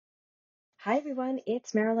Hi, everyone.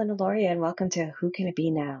 It's Marilyn Aloria, and welcome to Who Can It Be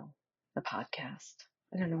Now, the podcast.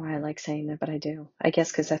 I don't know why I like saying that, but I do. I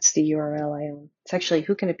guess because that's the URL I own. It's actually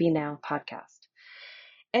Who Can It Be Now podcast.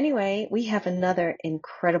 Anyway, we have another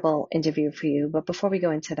incredible interview for you. But before we go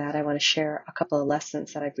into that, I want to share a couple of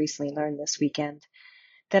lessons that I've recently learned this weekend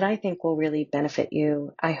that I think will really benefit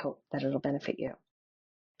you. I hope that it'll benefit you.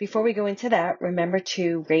 Before we go into that, remember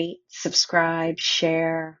to rate, subscribe,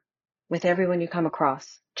 share with everyone you come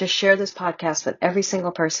across. Just share this podcast with every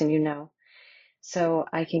single person you know so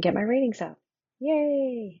I can get my ratings up.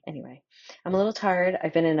 Yay! Anyway, I'm a little tired.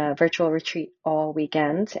 I've been in a virtual retreat all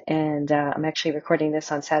weekend, and I'm actually recording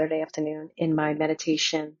this on Saturday afternoon in my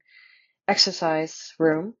meditation exercise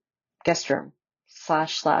room, guest room,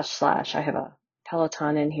 ///. I have a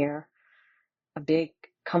Peloton in here, a big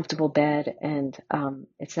comfortable bed, and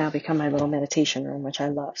it's now become my little meditation room, which I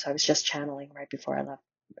love. So I was just channeling right before I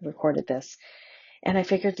recorded this, and I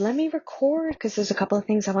figured let me record because there's a couple of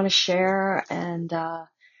things I want to share, and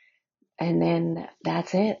then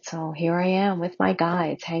that's it. So here I am with my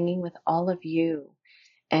guides, hanging with all of you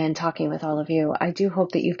and talking with all of you. I do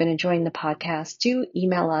hope that you've been enjoying the podcast. Do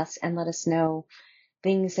email us and let us know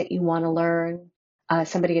things that you want to learn.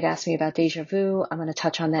 Somebody had asked me about deja vu. I'm going to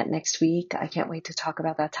touch on that next week. I can't wait to talk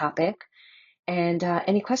about that topic. And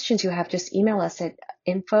any questions you have, just email us at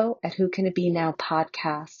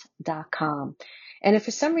info@whocanitbenowpodcast.com. And if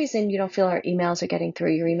for some reason you don't feel our emails are getting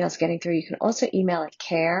through, your emails getting through, you can also email at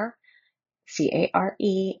care,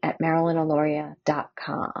 C-A-R-E,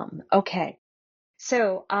 @marilynaloria.com. Okay.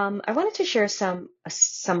 So I wanted to share some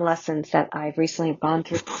lessons that I've recently gone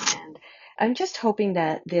through, and I'm just hoping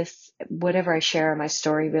that this, whatever I share, my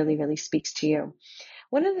story really, really speaks to you.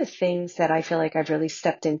 One of the things that I feel like I've really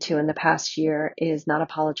stepped into in the past year is not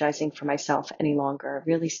apologizing for myself any longer,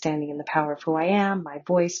 really standing in the power of who I am, my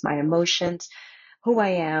voice, my emotions, who I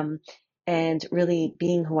am, and really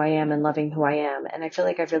being who I am and loving who I am. And I feel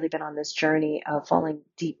like I've really been on this journey of falling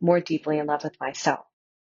more deeply in love with myself.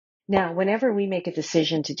 Now, whenever we make a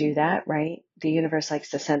decision to do that, right, the universe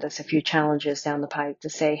likes to send us a few challenges down the pipe to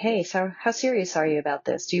say, hey, so how serious are you about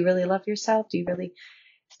this? Do you really love yourself? Do you really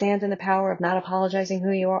stand in the power of not apologizing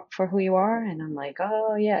for who you are? And I'm like,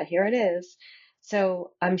 oh yeah, here it is.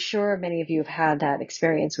 So I'm sure many of you have had that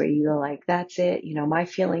experience where you're like, that's it. My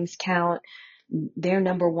feelings count. They're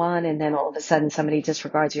number one. And then all of a sudden somebody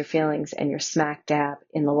disregards your feelings and you're smack dab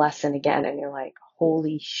in the lesson again. And you're like,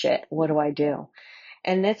 holy shit, what do I do?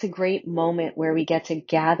 And that's a great moment where we get to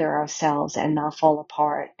gather ourselves and not fall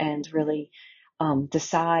apart and really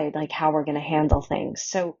decide like how we're going to handle things.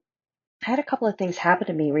 So I had a couple of things happen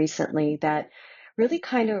to me recently that really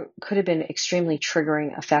kind of could have been extremely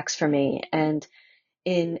triggering effects for me. And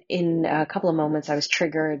in a couple of moments I was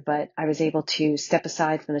triggered, but I was able to step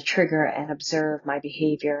aside from the trigger and observe my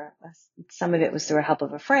behavior. Some of it was through the help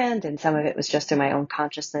of a friend, and some of it was just through my own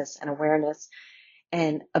consciousness and awareness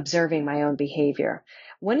and observing my own behavior.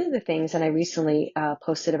 One of the things, and I recently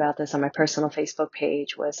posted about this on my personal Facebook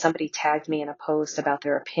page, was somebody tagged me in a post about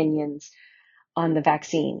their opinions on the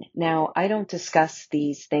vaccine. Now, I don't discuss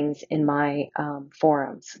these things in my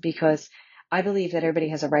forums because I believe that everybody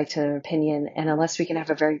has a right to their opinion. And unless we can have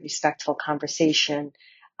a very respectful conversation,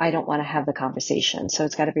 I don't want to have the conversation. So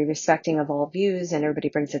it's got to be respecting of all views and everybody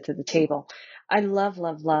brings it to the table. I love,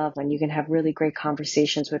 love, love when you can have really great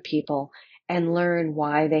conversations with people and learn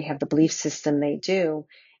why they have the belief system they do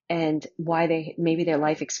and why maybe their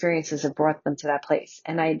life experiences have brought them to that place.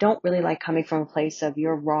 And I don't really like coming from a place of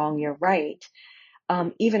you're wrong, you're right.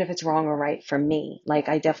 Even if it's wrong or right for me. Like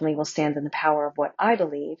I definitely will stand in the power of what I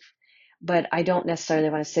believe, but I don't necessarily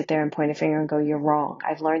want to sit there and point a finger and go, you're wrong.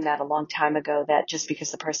 I've learned that a long time ago, that just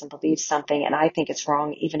because the person believes something and I think it's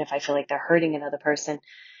wrong, even if I feel like they're hurting another person,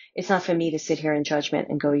 it's not for me to sit here in judgment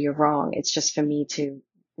and go, you're wrong. It's just for me to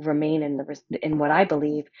remain in what I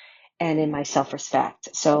believe and in my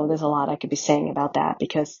self-respect. So there's a lot I could be saying about that,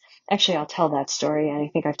 because actually I'll tell that story. And I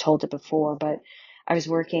think I've told it before, but I was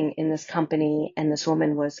working in this company and this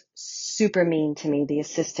woman was super mean to me, the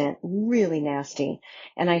assistant, really nasty.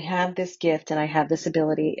 And I have this gift and I have this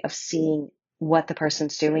ability of seeing what the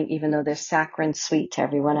person's doing, even though they're saccharine sweet to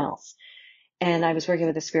everyone else. And I was working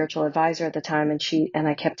with a spiritual advisor at the time, and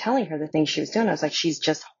I kept telling her the things she was doing. I was like, she's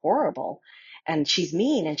just horrible and she's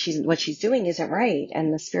mean and what she's doing isn't right.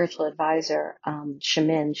 And the spiritual advisor,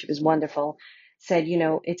 Shamin, she was wonderful, said,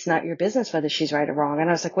 it's not your business whether she's right or wrong. And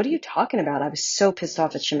I was like, what are you talking about? I was so pissed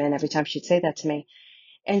off at Shamin every time she'd say that to me.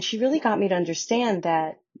 And she really got me to understand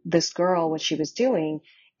that this girl, what she was doing,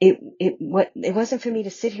 it wasn't for me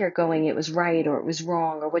to sit here going it was right or it was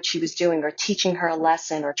wrong, or what she was doing, or teaching her a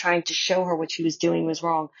lesson, or trying to show her what she was doing was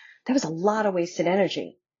wrong. That was a lot of wasted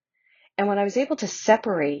energy. And when I was able to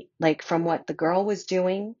separate like from what the girl was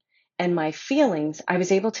doing and my feelings, I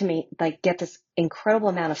was able to get this incredible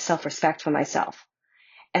amount of self-respect for myself.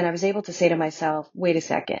 And I was able to say to myself, wait a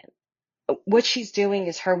second, what she's doing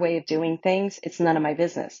is her way of doing things. It's none of my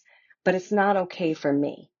business, but it's not okay for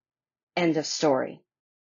me. End of story.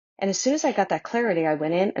 And as soon as I got that clarity, I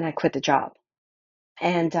went in and I quit the job.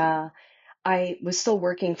 And I was still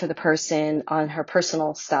working for the person on her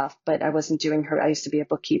personal stuff, but I wasn't doing I used to be a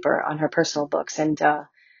bookkeeper on her personal books. And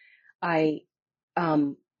I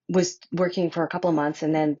um, was working for a couple of months.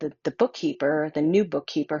 And then the bookkeeper, the new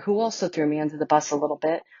bookkeeper, who also threw me under the bus a little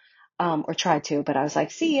bit, or tried to, but I was like,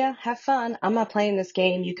 see ya, have fun. I'm not playing this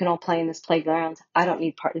game. You can all play in this playground. I don't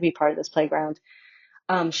need to be part of this playground.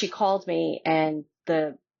 She called me and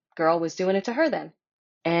the girl was doing it to her then.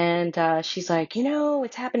 And she's like,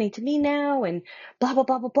 it's happening to me now and blah, blah,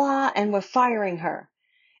 blah, blah, blah. And we're firing her.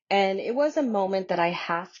 And it was a moment that I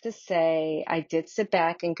have to say, I did sit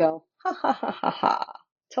back and go, ha, ha, ha, ha, ha.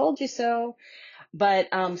 Told you so. But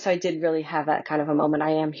so I did really have that kind of a moment.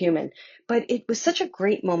 I am human. But it was such a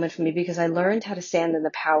great moment for me because I learned how to stand in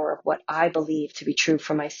the power of what I believe to be true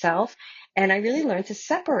for myself. And I really learned to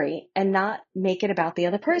separate and not make it about the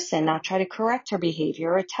other person, not try to correct her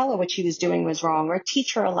behavior or tell her what she was doing was wrong or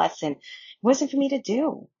teach her a lesson. It wasn't for me to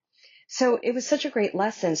do. So it was such a great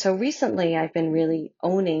lesson. So recently I've been really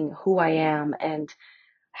owning who I am and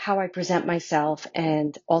how I present myself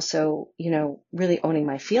and also, really owning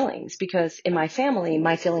my feelings because in my family,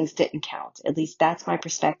 my feelings didn't count. At least that's my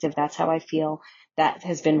perspective. That's how I feel. That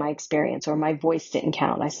has been my experience, or my voice didn't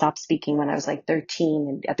count. I stopped speaking when I was like 13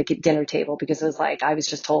 and at the dinner table because it was like I was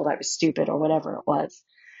just told I was stupid or whatever it was.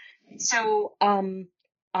 So,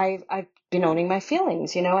 I've been owning my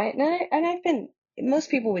feelings, and I've been, most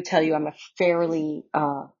people would tell you I'm a fairly,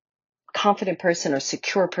 confident person or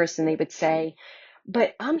secure person, they would say,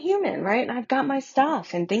 but I'm human, right? And I've got my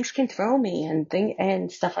stuff and things can throw me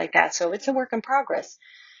and stuff like that. So it's a work in progress.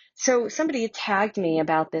 So somebody had tagged me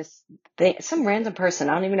about this thing, some random person.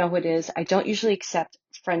 I don't even know who it is. I don't usually accept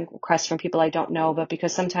friend requests from people I don't know, but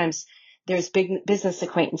because sometimes there's big business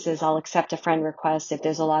acquaintances, I'll accept a friend request if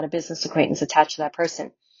there's a lot of business acquaintance attached to that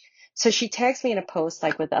person. So she tags me in a post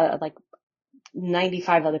like with like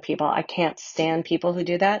 95 other people. I can't stand people who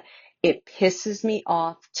do that. It pisses me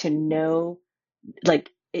off to know, like,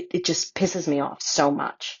 it just pisses me off so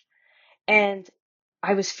much. And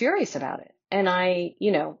I was furious about it. And I,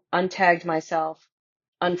 untagged myself,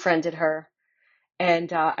 unfriended her,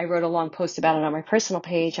 and I wrote a long post about it on my personal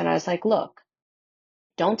page. And I was like, look,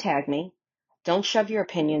 don't tag me. Don't shove your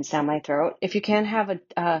opinions down my throat. If you can't have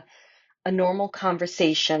a normal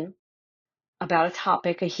conversation about a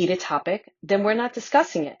topic, a heated topic, then we're not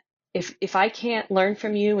discussing it. If I can't learn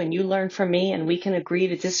from you and you learn from me and we can agree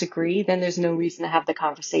to disagree, then there's no reason to have the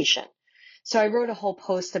conversation. So I wrote a whole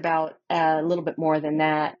post about a little bit more than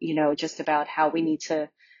that, just about how we need to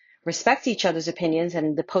respect each other's opinions.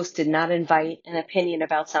 And the post did not invite an opinion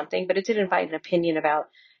about something, but it did invite an opinion about,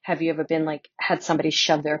 have you ever been like, had somebody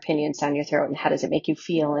shove their opinions down your throat and how does it make you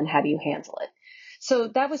feel and how do you handle it? So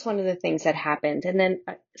that was one of the things that happened. And then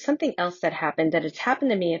something else that happened, that it's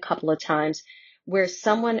happened to me a couple of times, where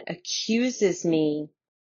someone accuses me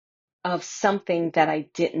of something that I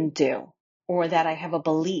didn't do, or that I have a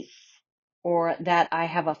belief, or that I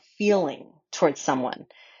have a feeling towards someone.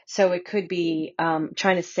 So it could be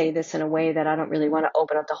trying to say this in a way that I don't really want to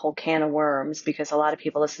open up the whole can of worms because a lot of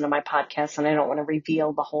people listen to my podcast and I don't want to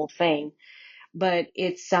reveal the whole thing. But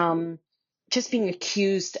it's just being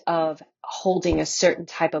accused of holding a certain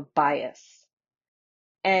type of bias.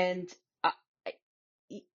 And I,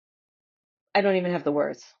 I don't even have the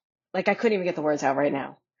words. Like I couldn't even get the words out right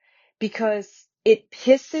now because it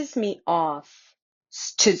pisses me off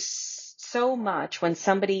to so much when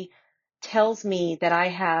somebody tells me that I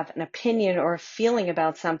have an opinion or a feeling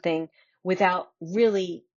about something without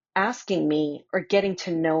really asking me or getting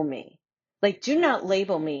to know me. Like, do not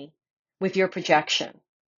label me with your projection.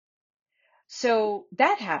 So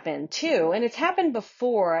that happened too. And it's happened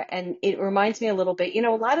before. And it reminds me a little bit, a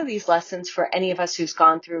lot of these lessons for any of us who's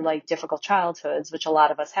gone through like difficult childhoods, which a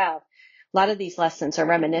lot of us have, a lot of these lessons are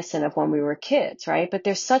reminiscent of when we were kids, right? But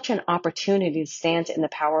there's such an opportunity to stand in the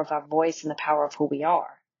power of our voice and the power of who we are.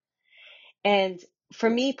 And for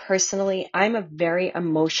me personally, I'm a very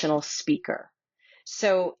emotional speaker.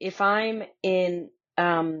 So if I'm in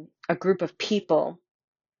a group of people,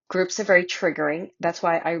 groups are very triggering. That's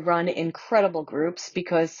why I run incredible groups,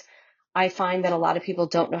 because I find that a lot of people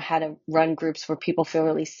don't know how to run groups where people feel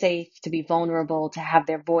really safe, to be vulnerable, to have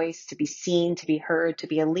their voice, to be seen, to be heard, to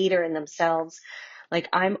be a leader in themselves. Like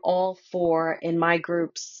I'm all for, in my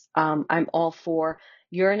groups, I'm all for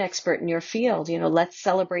you're an expert in your field. Let's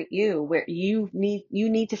celebrate you where you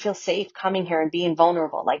need to feel safe coming here and being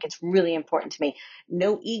vulnerable. Like, it's really important to me.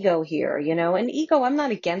 No ego here, and ego, I'm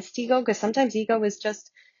not against ego, because sometimes ego is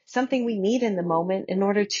just something we need in the moment in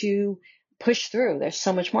order to push through. There's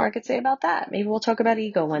so much more I could say about that. Maybe we'll talk about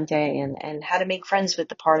ego one day, and how to make friends with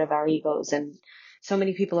the part of our egos. And so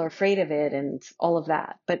many people are afraid of it and all of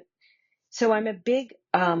that. But so I'm a big,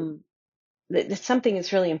 something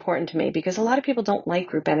that's really important to me, because a lot of people don't like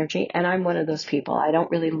group energy, and I'm one of those people. I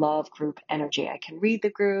don't really love group energy. I can read the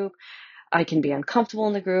group. I can be uncomfortable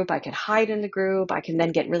in the group. I can hide in the group. I can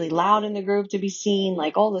then get really loud in the group to be seen.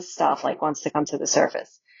 Like, all this stuff like wants to come to the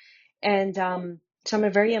surface. And so I'm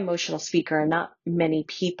a very emotional speaker, and not many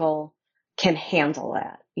people can handle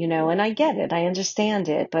that, and I get it. I understand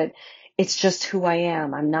it, but it's just who I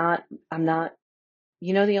am. I'm not,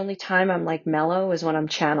 the only time I'm like mellow is when I'm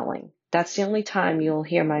channeling. That's the only time you'll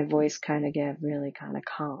hear my voice kind of get really kind of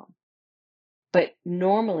calm. But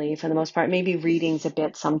normally, for the most part, maybe readings a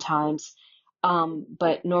bit sometimes.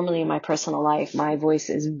 But normally in my personal life, my voice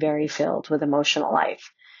is very filled with emotional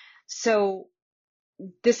life. So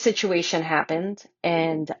this situation happened,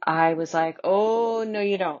 and I was like, oh, no,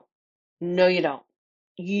 you don't. No, you don't.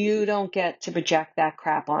 You don't get to project that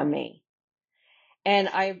crap on me. And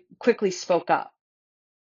I quickly spoke up.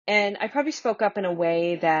 And I probably spoke up in a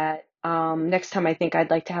way that next time I think I'd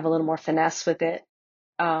like to have a little more finesse with it.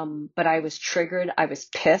 But I was triggered. I was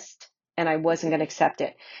pissed, and I wasn't going to accept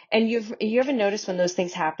it. And you ever notice when those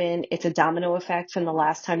things happen, it's a domino effect from the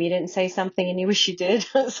last time you didn't say something and you wish you did.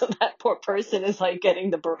 So that poor person is like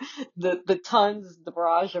getting the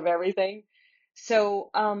barrage of everything.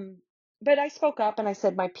 So, but I spoke up and I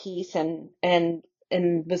said my piece, and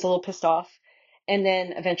was a little pissed off. And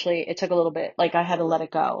then eventually it took a little bit, like I had to let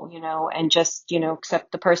it go, and just,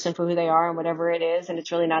 accept the person for who they are and whatever it is. And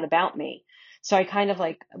it's really not about me. So I kind of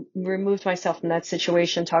like removed myself from that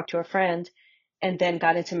situation, talked to a friend, and then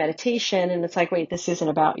got into meditation. And it's like, wait, this isn't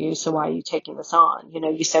about you. So why are you taking this on?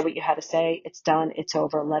 You said what you had to say. It's done. It's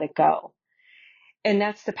over. Let it go. And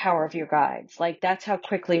that's the power of your guides. Like, that's how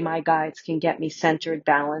quickly my guides can get me centered,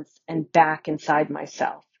 balanced, and back inside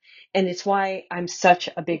myself. And it's why I'm such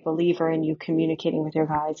a big believer in you communicating with your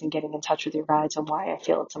guides and getting in touch with your guides, and why I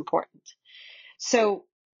feel it's important. So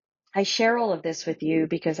I share all of this with you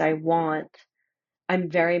because I'm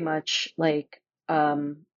very much like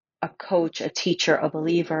a coach, a teacher, a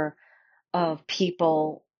believer of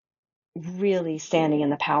people really standing in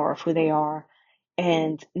the power of who they are,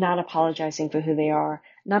 and not apologizing for who they are,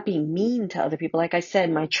 not being mean to other people. Like I said,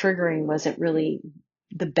 my triggering wasn't really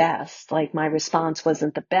the best. Like, my response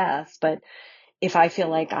wasn't the best, but if I feel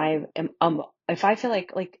like I am, if I feel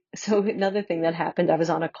like, so another thing that happened, I was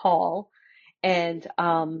on a call, and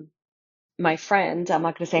my friend, I'm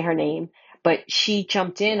not going to say her name, but she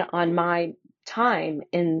jumped in on my time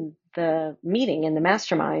in the meeting, in the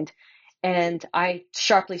mastermind. And I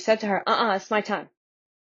sharply said to her, it's my time.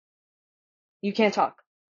 You can't talk.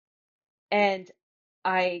 And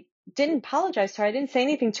I didn't apologize to her. I didn't say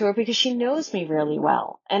anything to her because she knows me really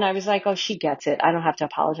well. And I was like, oh, she gets it. I don't have to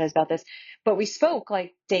apologize about this. But we spoke like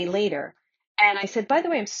a day later. And I said, by the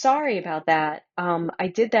way, I'm sorry about that. I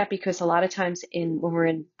did that because a lot of times when we're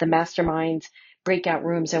in the mastermind breakout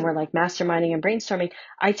rooms and we're like masterminding and brainstorming,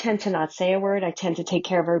 I tend to not say a word. I tend to take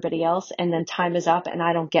care of everybody else. And then time is up and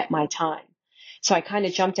I don't get my time. So I kind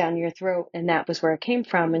of jumped down your throat, and that was where it came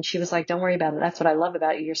from. And she was like, don't worry about it. That's what I love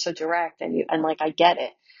about you. You're so direct, and like, I get it.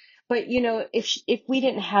 But if we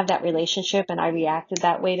didn't have that relationship and I reacted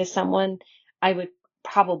that way to someone, I would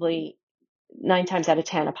probably 9 times out of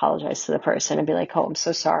 10 apologize to the person and be like, oh, I'm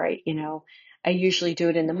so sorry. I usually do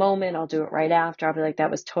it in the moment. I'll do it right after. I'll be like, that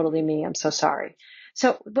was totally me. I'm so sorry.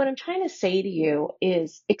 So what I'm trying to say to you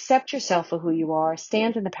is accept yourself for who you are,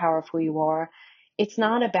 stand in the power of who you are. It's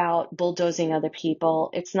not about bulldozing other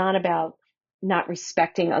people. It's not about not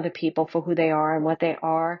respecting other people for who they are and what they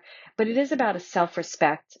are, but it is about a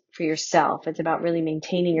self-respect for yourself. It's about really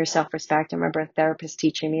maintaining your self-respect. I remember a therapist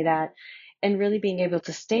teaching me that, and really being able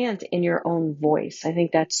to stand in your own voice. I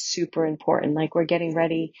think that's super important. Like, we're getting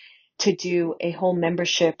ready to do a whole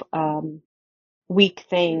membership week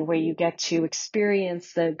thing where you get to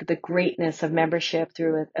experience the greatness of membership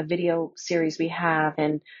through a video series we have,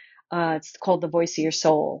 and it's called The Voice of Your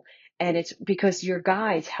Soul. And it's because your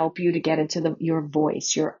guides help you to get into your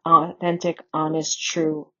voice, your authentic, honest,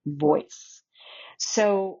 true voice.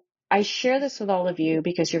 So I share this with all of you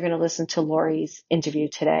because you're going to listen to Lori's interview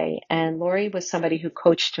today. And Lori was somebody who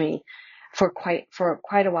coached me for quite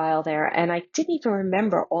a while there. And I didn't even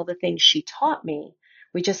remember all the things she taught me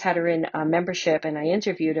we just had her in a membership and I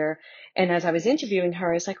interviewed her. And as I was interviewing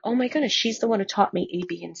her, I was like, oh my goodness, she's the one who taught me A,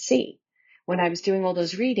 B, and C when I was doing all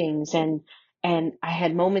those readings. And I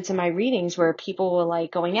had moments in my readings where people were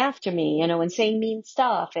like going after me, and saying mean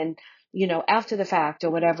stuff and, after the fact or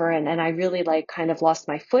whatever. And I really like kind of lost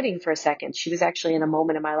my footing for a second. She was actually in a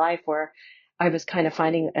moment in my life where I was kind of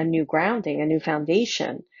finding a new grounding, a new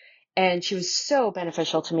foundation. And she was so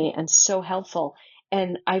beneficial to me and so helpful.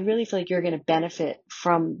 And I really feel like you're going to benefit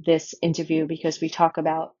from this interview because we talk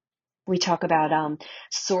about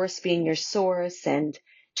source being your source and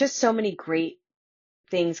just so many great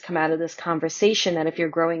things come out of this conversation that if you're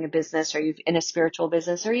growing a business or you're in a spiritual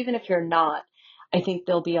business, or even if you're not, I think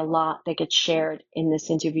there'll be a lot that gets shared in this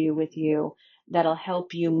interview with you that'll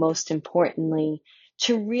help you, most importantly,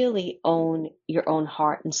 to really own your own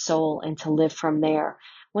heart and soul and to live from there.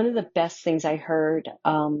 One of the best things I heard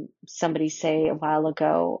somebody say a while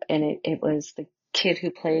ago, and it was the kid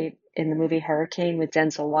who played in the movie Hurricane with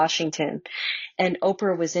Denzel Washington, and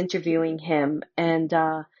Oprah was interviewing him, and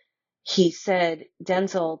he said,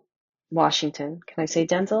 Denzel Washington, can I say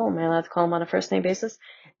Denzel? Am I allowed to call him on a first name basis?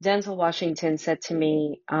 Denzel Washington said to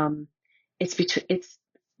me, it's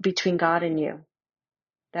between God and you.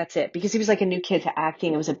 That's it. Because he was like a new kid to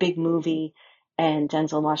acting. It was a big movie. And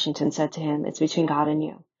Denzel Washington said to him, it's between God and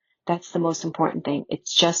you. That's the most important thing.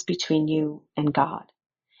 It's just between you and God.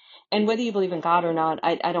 And whether you believe in God or not,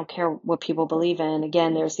 I don't care what people believe in.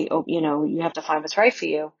 Again, there's you have to find what's right for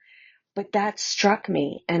you. But that struck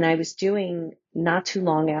me. And not too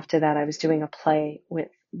long after that, I was doing a play with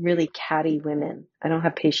really catty women. I don't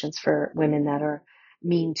have patience for women that are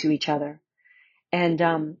mean to each other.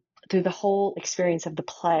 And through the whole experience of the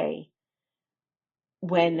play,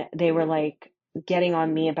 when they were like getting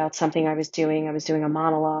on me about something I was doing a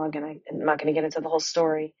monologue, and I'm not going to get into the whole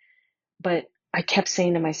story, but I kept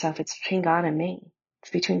saying to myself, it's between God and me.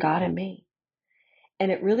 It's between God and me. And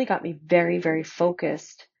it really got me very, very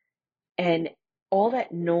focused. And all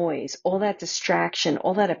that noise, all that distraction,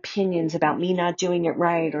 all that opinions about me not doing it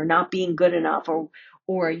right or not being good enough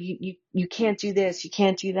or you can't do this, you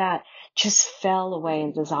can't do that, just fell away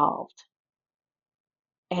and dissolved.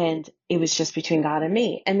 And it was just between God and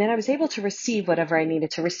me. And then I was able to receive whatever I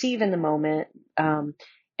needed to receive in the moment. And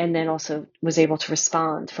then also was able to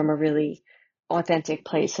respond from a really authentic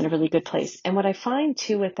place and a really good place. And what I find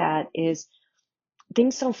too with that is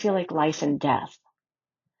things don't feel like life and death.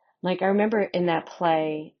 Like I remember in that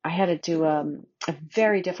play, I had to do a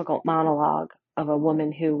very difficult monologue of a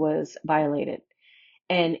woman who was violated.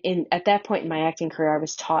 And at that point in my acting career, I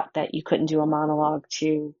was taught that you couldn't do a monologue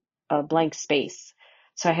to a blank space.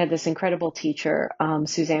 So I had this incredible teacher,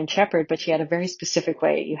 Suzanne Shepard, but she had a very specific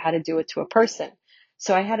way you had to do it to a person.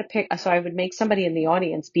 So I would make somebody in the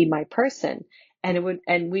audience be my person, and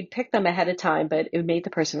we'd pick them ahead of time, but it made the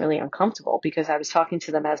person really uncomfortable because I was talking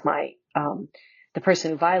to them as the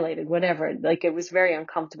person who violated, whatever. Like it was very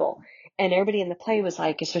uncomfortable. And everybody in the play was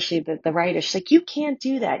like, especially the writer, she's like, you can't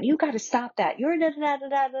do that. You got to stop that. You're da da da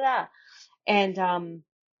da da da. And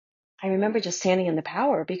I remember just standing in the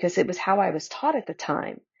power because it was how I was taught at the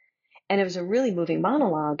time. And it was a really moving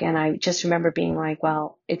monologue. And I just remember being like,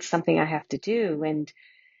 well, it's something I have to do. And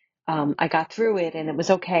I got through it and it was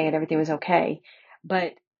okay and everything was okay.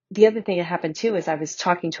 But the other thing that happened too is I was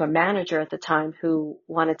talking to a manager at the time who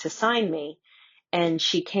wanted to sign me. And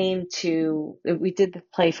we did the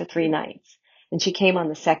play for 3 nights. And she came on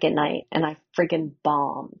the second night and I friggin'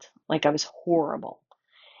 bombed. Like I was horrible.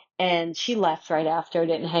 And she left right after,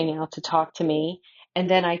 didn't hang out to talk to me. And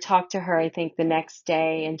then I talked to her, I think the next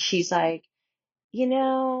day, and she's like,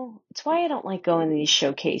 it's why I don't like going to these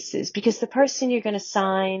showcases because the person you're going to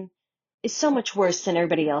sign is so much worse than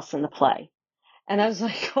everybody else in the play. And I was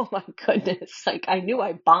like, oh my goodness. Like I knew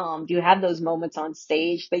I bombed. You have those moments on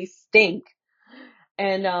stage. They stink.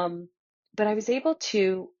 And, but I was able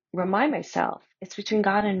to remind myself it's between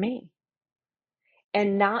God and me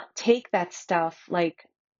and not take that stuff like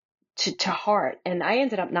to heart. And I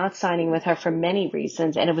ended up not signing with her for many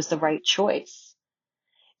reasons. And it was the right choice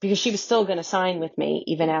because she was still going to sign with me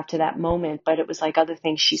even after that moment. But it was like other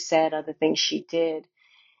things she said, other things she did.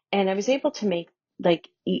 And I was able to make like,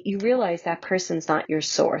 you realize that person's not your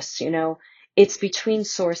source, it's between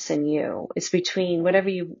source and you. It's between whatever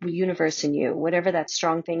universe and you, whatever that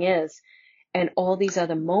strong thing is. And all these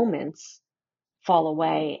other moments fall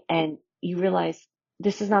away and you realize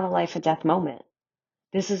this is not a life or death moment.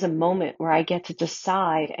 This is a moment where I get to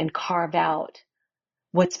decide and carve out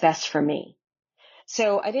what's best for me.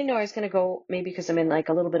 So I didn't know I was going to go, maybe because I'm in like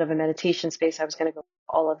a little bit of a meditation space, I was going to go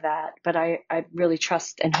all of that, but I really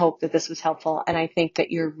trust and hope that this was helpful. And I think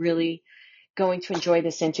that you're really going to enjoy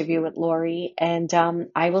this interview with Lori, and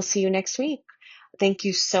I will see you next week. Thank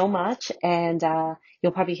you so much. And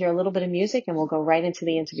you'll probably hear a little bit of music and we'll go right into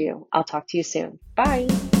the interview. I'll talk to you soon. Bye.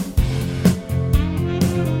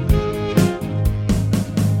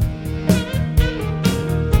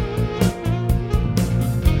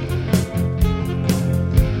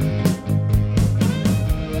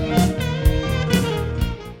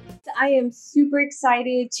 I am super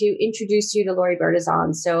excited to introduce you to Lori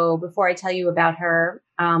Bertazon. So before I tell you about her,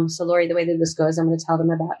 so Lori, the way that this goes, I'm going to tell them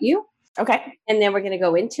about you. Okay. And then we're going to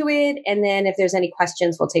go into it. And then if there's any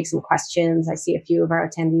questions, we'll take some questions. I see a few of our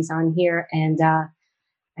attendees on here, and I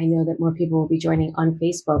know that more people will be joining on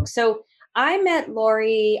Facebook. So I met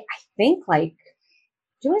Lori, I think do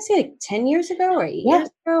you want to say 10 years ago or 8 years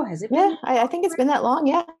ago? Has it been? Yeah, I think it's been that long.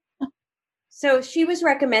 Yeah. So she was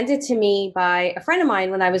recommended to me by a friend of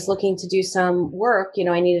mine when I was looking to do some work.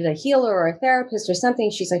 I needed a healer or a therapist or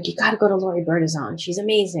something. She's like, you got to go to Lori Bertazon. She's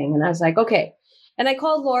amazing. And I was like, okay. And I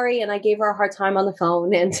called Lori and I gave her a hard time on the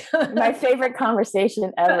phone. And my favorite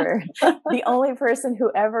conversation ever. The only person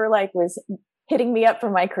who ever was hitting me up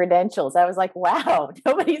for my credentials. I was like, wow,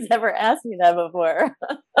 nobody's ever asked me that before.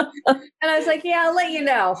 And I was like, yeah, I'll let you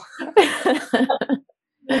know.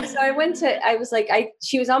 So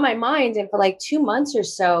she was on my mind. And for 2 months or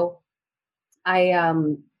so, I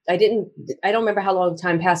don't remember how long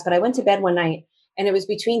time passed, but I went to bed one night and it was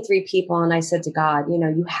between 3 people. And I said to God,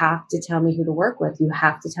 you have to tell me who to work with. You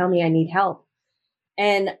have to tell me I need help.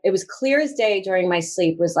 And it was clear as day during my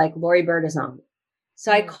sleep was Lori Bertazon.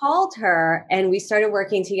 So I called her and we started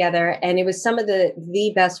working together, and it was some of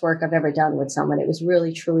the best work I've ever done with someone. It was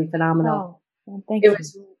really, truly phenomenal. Oh, thank you. It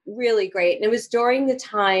was really great. And it was during the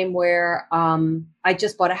time where I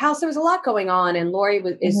just bought a house. There was a lot going on, and Lori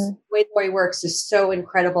the way Lori works is so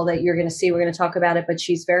incredible that you're going to see. We're going to talk about it, but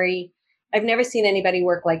I've never seen anybody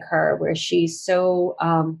work like her, where she's so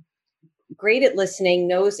great at listening,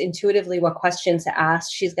 knows intuitively what questions to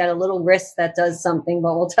ask. She's got a little wrist that does something,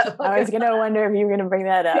 but we'll talk. I was going to wonder if you were going to bring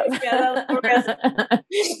that up. So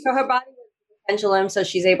her body was a pendulum, so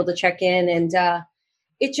she's able to check in, and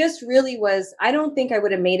it just really was. I don't think I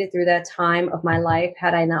would have made it through that time of my life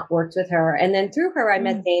had I not worked with her. And then through her, I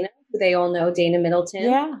met Dana, who they all know, Dana Middleton.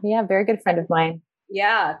 Yeah, very good friend of mine.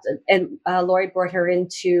 Yeah. And Lori brought her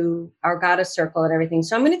into our Goddess Circle and everything.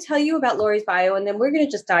 So I'm going to tell you about Lori's bio, and then we're going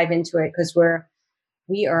to just dive into it because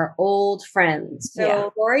we are old friends.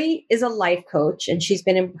 So Lori is a life coach, and she's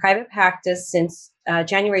been in private practice since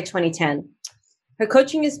January 2010. Her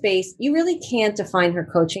coaching is based, you really can't define her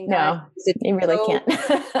coaching. No, you really can't.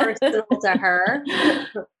 Personal to her.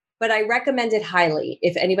 But I recommend it highly.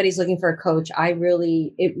 If anybody's looking for a coach,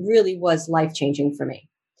 it really was life-changing for me.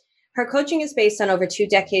 Her coaching is based on over 2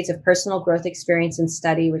 decades of personal growth experience and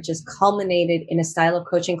study, which has culminated in a style of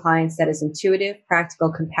coaching clients that is intuitive,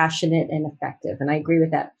 practical, compassionate, and effective. And I agree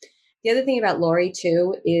with that. The other thing about Lori,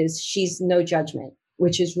 too, is she's no judgment,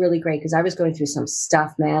 which is really great because I was going through some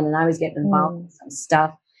stuff, man, and I was getting involved in some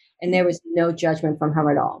stuff, and there was no judgment from her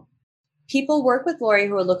at all. People work with Lori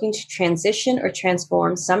who are looking to transition or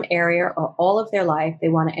transform some area or all of their life. They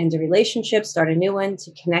want to end a relationship, start a new one,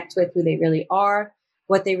 to connect with who they really are,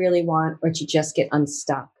 what they really want, or to just get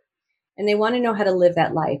unstuck. And they want to know how to live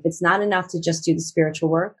that life. It's not enough to just do the spiritual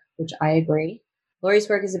work, which I agree. Lori's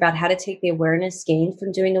work is about how to take the awareness gained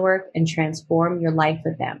from doing the work and transform your life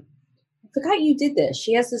with them. I forgot you did this.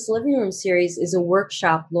 She has this living room series, is a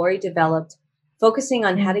workshop Lori developed focusing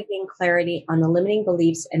on how to gain clarity on the limiting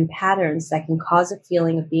beliefs and patterns that can cause a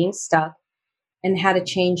feeling of being stuck and how to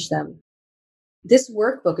change them. This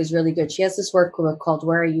workbook is really good. She has this workbook called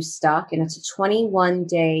Where Are You Stuck? And it's a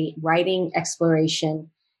 21-day writing exploration.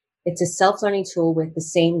 It's a self-learning tool with the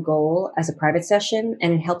same goal as a private session,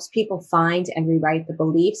 and it helps people find and rewrite the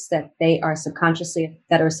beliefs that are subconsciously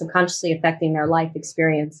affecting their life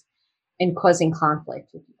experience and causing conflict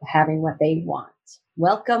with having what they want.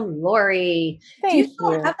 Welcome, Lori. Thank Do you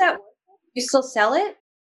still have that workbook? Do you still sell it?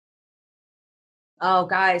 Oh,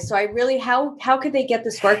 guys. So how could they get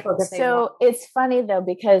this workbook? So it's funny though,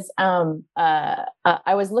 because I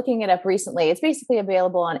was looking it up recently. It's basically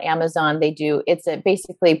available on Amazon. It's a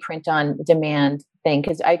basically print on demand thing.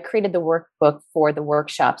 Cause I created the workbook for the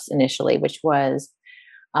workshops initially, which was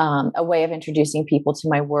a way of introducing people to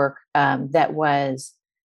my work that was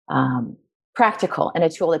practical and a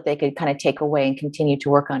tool that they could kind of take away and continue to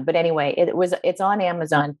work on. But anyway, it's on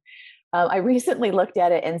Amazon. I recently looked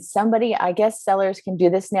at it, and I guess sellers can do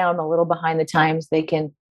this now. I'm a little behind the times.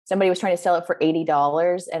 Somebody was trying to sell it for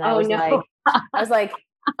 $80, and I was like,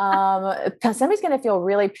 Somebody's going to feel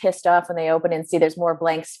really pissed off when they open and see there's more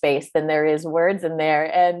blank space than there is words in there,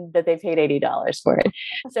 and that they paid $80 for it.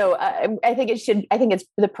 So I think I think it's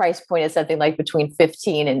the price point is something like between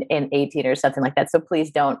 15 and 18 or something like that. So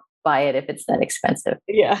please don't buy it if it's that expensive.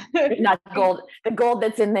 Yeah. Not gold. The gold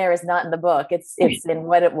that's in there is not in the book. It's in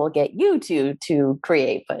what it will get you to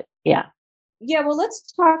create. But yeah. Yeah, well,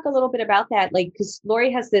 let's talk a little bit about that. Like, because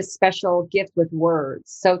Lori has this special gift with words.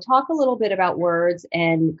 So, talk a little bit about words,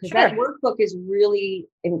 and because that workbook is really,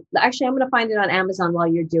 actually, I'm going to find it on Amazon while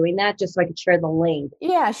you're doing that, just so I can share the link.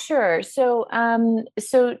 Yeah, sure. So, there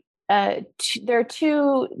are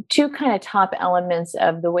two kind of top elements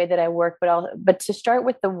of the way that I work, but to start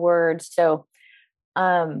with the words. So,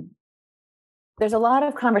 there's a lot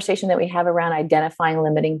of conversation that we have around identifying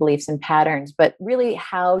limiting beliefs and patterns, but really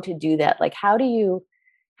how to do that. Like, how do you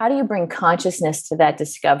bring consciousness to that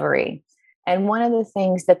discovery? And one of the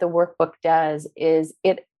things that the workbook does is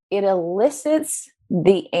it elicits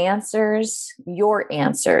the answers, your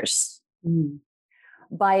answers,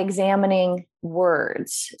 by examining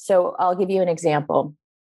words. So I'll give you an example.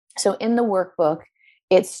 So in the workbook,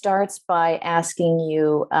 it starts by asking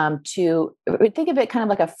you to think of it kind of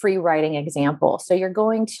like a free writing example. So you're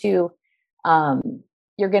going to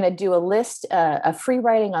do a list, a free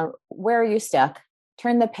writing on where are you stuck,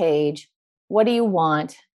 turn the page, what do you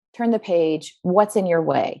want, turn the page, what's in your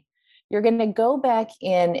way. You're going to go back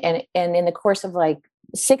in and in the course of like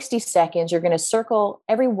 60 seconds, you're going to circle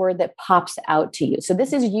every word that pops out to you. So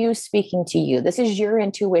this is you speaking to you. This is your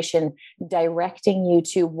intuition directing you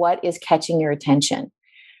to what is catching your attention.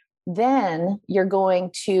 Then you're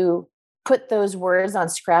going to put those words on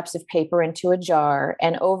scraps of paper into a jar.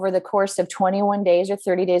 And over the course of 21 days or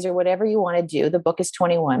 30 days or whatever you want to do, the book is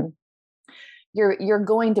 21, you're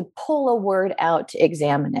going to pull a word out to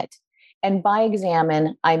examine it. And by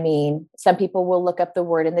examine, I mean, some people will look up the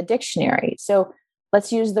word in the dictionary. So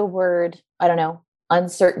let's use the word, I don't know,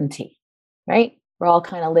 uncertainty, right? We're all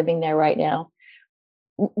kind of living there right now.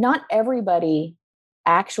 Not everybody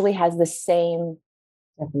actually has the same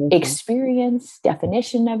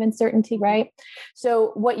definition of uncertainty, right?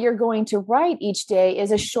 So what you're going to write each day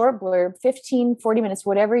is a short blurb, 15, 40 minutes,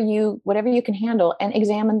 whatever you can handle, and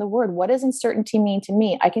examine the word. What does uncertainty mean to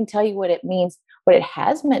me? I can tell you what it means, what it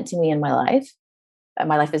has meant to me in my life.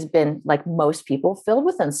 My life has been, like most people, filled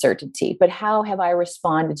with uncertainty, but how have I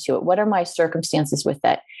responded to it? What are my circumstances with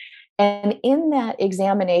that? And in that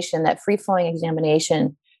examination, that free-flowing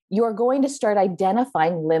examination, you're going to start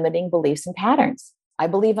identifying limiting beliefs and patterns. I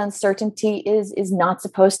believe uncertainty is not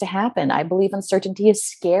supposed to happen. I believe uncertainty is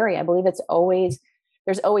scary. I believe there's always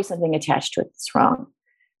something attached to it that's wrong.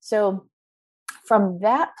 So from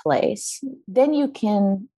that place, then you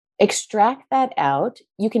can extract that out.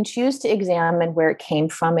 You can choose to examine where it came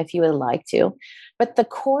from if you would like to. But the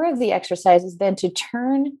core of the exercise is then to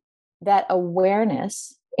turn that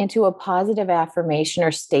awareness into a positive affirmation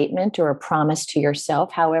or statement or a promise to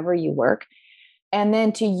yourself, however you work. And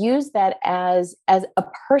then to use that as a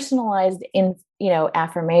personalized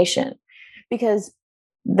affirmation, because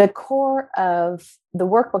the core of the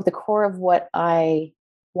workbook, the core of what I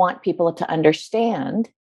want people to understand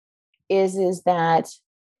is that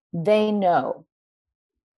they know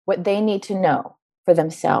what they need to know for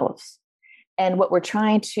themselves. And what we're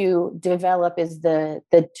trying to develop is the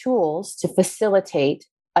tools to facilitate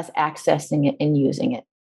us accessing it and using it.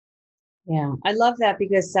 Yeah, I love that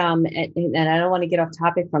because, and I don't want to get off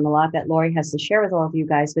topic from a lot that Lori has to share with all of you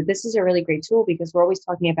guys, but this is a really great tool because we're always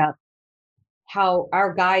talking about how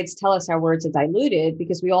our guides tell us our words are diluted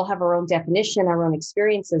because we all have our own definition, our own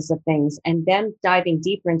experiences of things, and them diving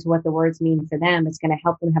deeper into what the words mean for them is going to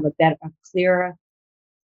help them have a clearer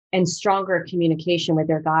and stronger communication with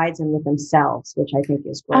their guides and with themselves, which I think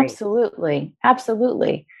is great. Absolutely.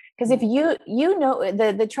 Absolutely. Because if you know,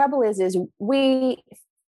 the trouble is we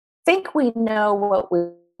think we know what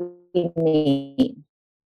we mean.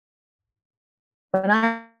 When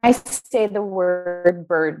I say the word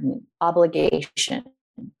burden, obligation,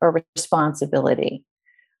 or responsibility,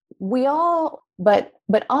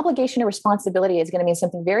 but obligation or responsibility is going to mean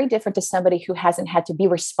something very different to somebody who hasn't had to be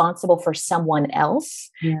responsible for someone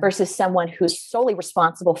else versus someone who's solely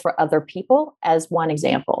responsible for other people, as one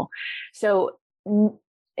example. So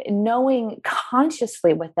knowing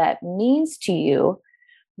consciously what that means to you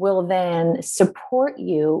will then support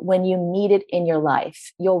you when you need it in your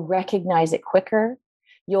life. You'll recognize it quicker.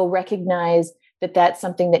 You'll recognize that that's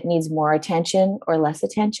something that needs more attention or less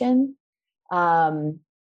attention. I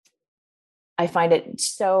find it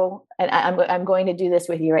so, and I'm going to do this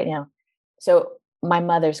with you right now. So my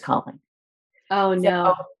mother's calling. Oh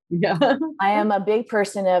no. Yeah. I am a big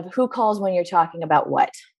person of who calls when you're talking about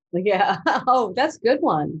what. Yeah. Oh, that's a good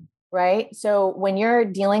one. Right. So when you're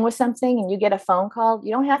dealing with something and you get a phone call,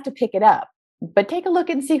 you don't have to pick it up, but take a look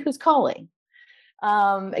and see who's calling.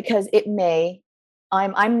 Because it may,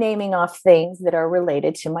 I'm naming off things that are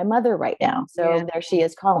related to my mother right now. So there she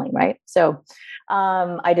is calling, right? So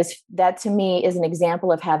that to me is an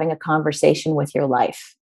example of having a conversation with your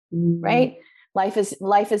life, right? Life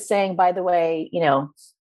is saying, by the way,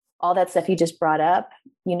 all that stuff you just brought up,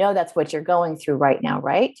 that's what you're going through right now,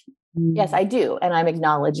 right? Yes, I do. And I'm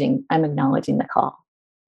acknowledging the call.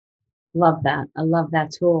 Love that. I love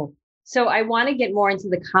that tool. So I want to get more into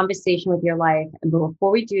the conversation with your life. And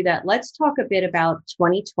before we do that, let's talk a bit about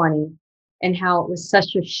 2020 and how it was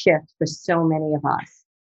such a shift for so many of us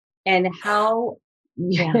and how.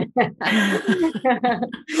 Yeah.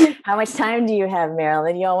 How much time do you have,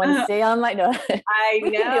 Marilyn? You all want to stay on my no? I know.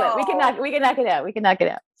 We can do it. We can knock it out. We can knock it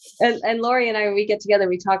out. And Lori and I, we get together,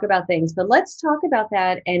 we talk about things, but let's talk about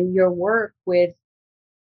that and your work with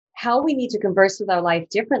how we need to converse with our life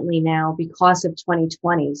differently now because of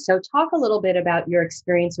 2020. So talk a little bit about your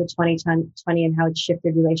experience with 2020 and how it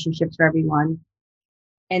shifted relationships for everyone.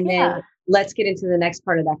 And then let's get into the next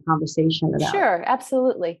part of that conversation about. Sure,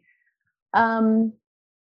 absolutely.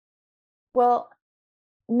 Well,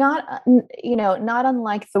 not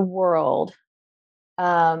unlike the world.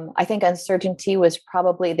 I think uncertainty was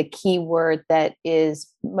probably the key word that is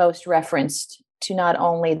most referenced to not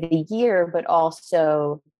only the year, but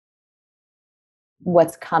also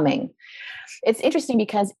what's coming. It's interesting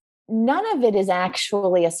because none of it is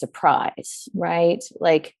actually a surprise, right?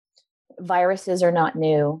 Like viruses are not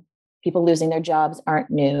new. People losing their jobs aren't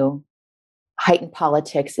new. Heightened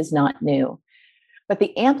politics is not new. But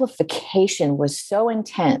the amplification was so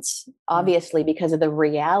intense, obviously, because of the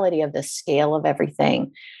reality of the scale of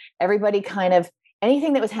everything. Everybody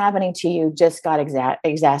anything that was happening to you just got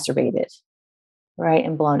exacerbated, right?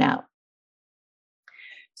 And blown out.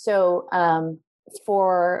 So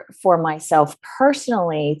for myself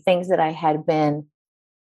personally, things that I had been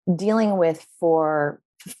dealing with for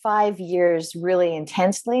 5 years really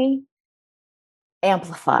intensely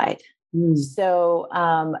amplified. So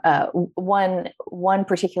one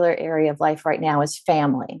particular area of life right now is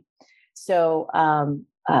family. So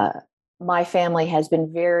my family has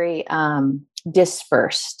been very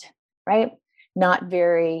dispersed, right? Not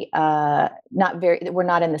very. We're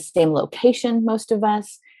not in the same location, most of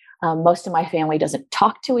us. Most of my family doesn't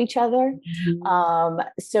talk to each other.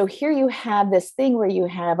 So here you have this thing where you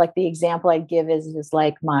have, like, the example I give is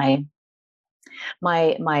like my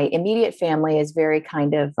immediate family is very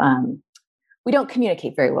kind of, we don't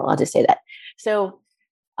communicate very well. I'll just say that. So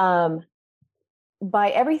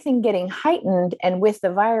by everything getting heightened and with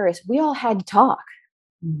the virus, we all had to talk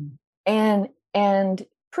and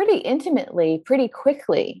pretty intimately, pretty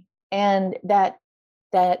quickly. And that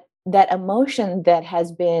emotion that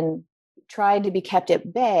has been tried to be kept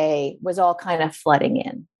at bay was all kind of flooding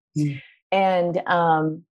in. And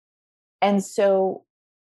so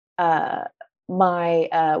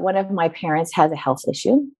one of my parents has a health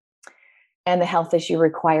issue, and the health issue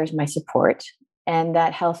requires my support, and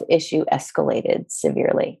that health issue escalated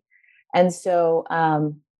severely. And so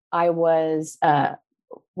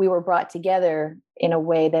we were brought together in a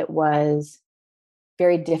way that was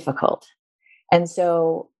very difficult. And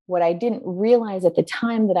so what I didn't realize at the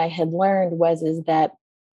time that I had learned is that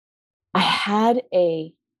I had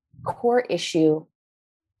a core issue,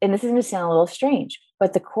 and this is going to sound a little strange,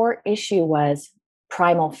 but the core issue was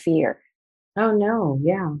primal fear. Oh no.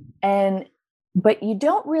 Yeah. But you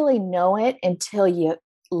don't really know it until you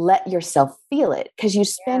let yourself feel it, because you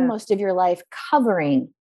spend most of your life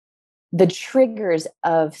covering the triggers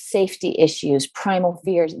of safety issues, primal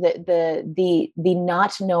fears, the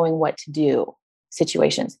not knowing what to do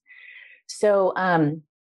situations. So, and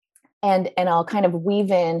I'll kind of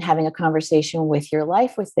weave in having a conversation with your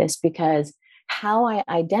life with this, because how I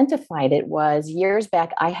identified it was years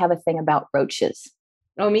back. I have a thing about roaches.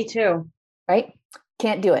 Oh, me too. Right?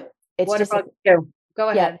 Can't do it. It's what just about you? Go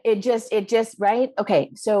ahead. Yeah, it just right.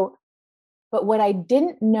 Okay. So, but what I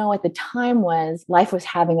didn't know at the time was life was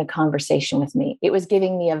having a conversation with me. It was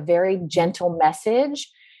giving me a very gentle message.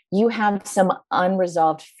 You have some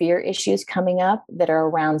unresolved fear issues coming up that are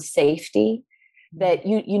around safety that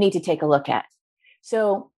you need to take a look at.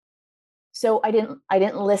 So I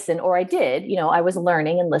didn't listen, or I did, I was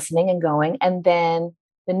learning and listening and going. And then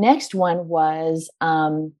the next one was,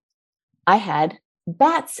 I had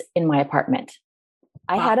bats in my apartment.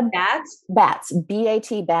 I had bats,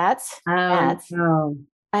 B-A-T, bats. No.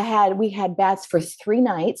 We had bats for 3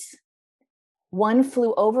 nights. One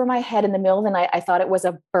flew over my head in the middle of the night. I thought it was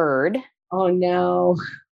a bird. Oh no.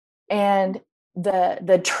 And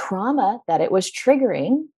the trauma that it was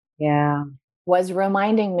triggering Yeah. was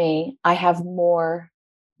reminding me I have more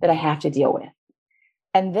that I have to deal with.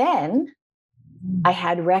 And then I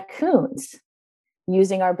had raccoons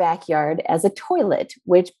using our backyard as a toilet,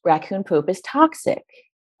 which raccoon poop is toxic.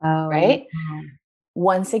 Oh, right? wow.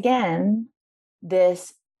 Once again,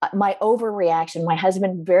 this my overreaction. My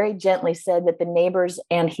husband very gently said that the neighbors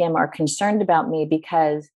and him are concerned about me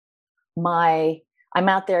because I'm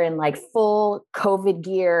out there in like full COVID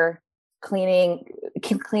gear, cleaning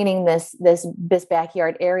this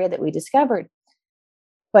backyard area that we discovered.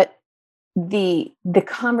 But the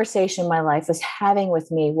conversation my life was having with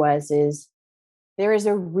me is there is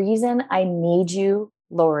a reason I need you,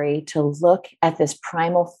 Lori, to look at this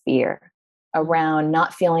primal fear around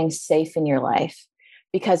not feeling safe in your life,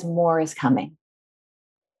 because more is coming.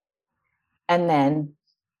 And then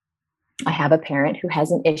I have a parent who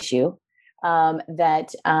has an issue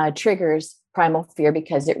that triggers primal fear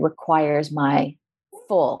because it requires my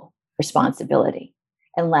full responsibility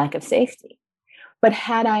and lack of safety. But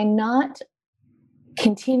had I not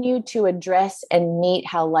continued to address and meet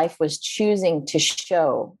how life was choosing to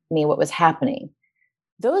show me what was happening,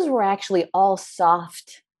 those were actually all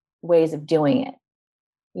soft ways of doing it.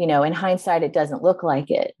 In hindsight, it doesn't look like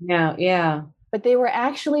it. Yeah. But they were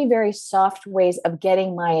actually very soft ways of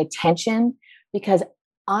getting my attention because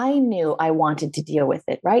I knew I wanted to deal with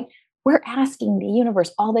it, right? We're asking the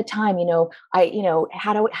universe all the time,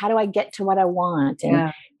 how do I get to what I want?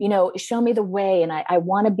 And, show me the way. And I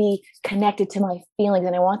want to be connected to my feelings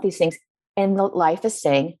and I want these things. And the life is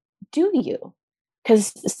saying, do you?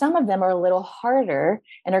 Because some of them are a little harder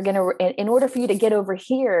and are going to, in order for you to get over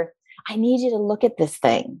here, I need you to look at this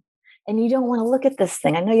thing. And you don't want to look at this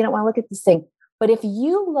thing. I know you don't want to look at this thing. But if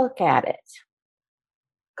you look at it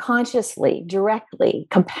consciously, directly,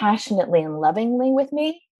 compassionately, and lovingly with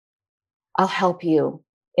me, I'll help you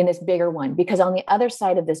in this bigger one. Because on the other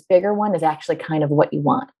side of this bigger one is actually kind of what you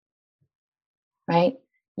want, right?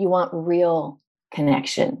 You want real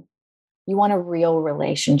connection. You want a real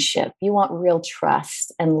relationship. You want real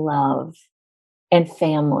trust and love and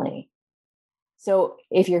family. So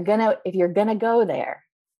if you're gonna go there,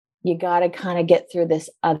 you got to kind of get through this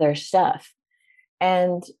other stuff.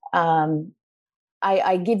 And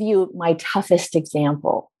I give you my toughest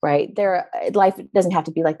example, right? Life doesn't have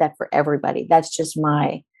to be like that for everybody. That's just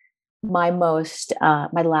my loudest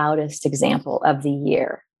example of the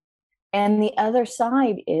year. And the other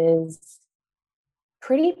side is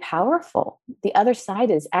pretty powerful. The other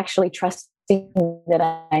side is actually trusting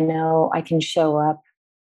that I know I can show up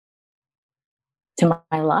to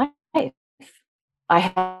my life. I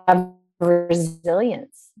have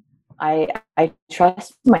resilience. I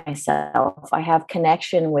trust myself. I have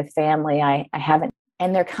connection with family. I haven't,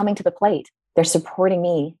 and they're coming to the plate. They're supporting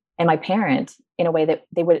me and my parent in a way that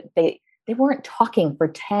they weren't talking for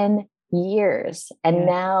 10 years. And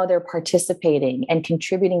now they're participating and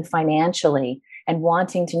contributing financially and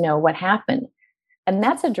wanting to know what happened. And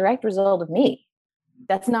that's a direct result of me.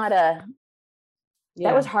 That's not that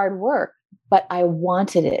was hard work, but I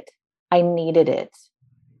wanted it. I needed it.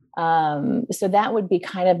 So that would be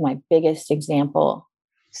kind of my biggest example.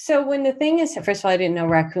 So when the thing is, first of all, I didn't know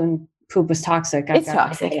raccoon poop was toxic. It's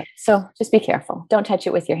toxic. So just be careful. Don't touch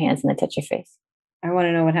it with your hands and then touch your face. I want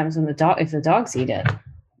to know what happens when if the dogs eat it.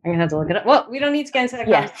 I'm gonna have to look it up. Well, we don't need to get into that.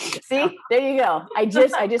 Yeah. See, there you go. I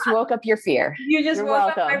just woke up your fear. You just You're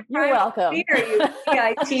woke welcome. up You're welcome. Fear,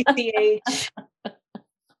 you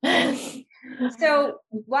PITCH. So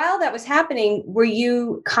while that was happening, were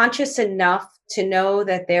you conscious enough to know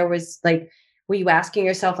that there was were you asking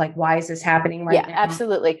yourself why is this happening right now? Yeah,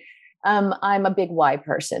 absolutely. I'm a big why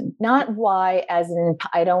person, not why as in,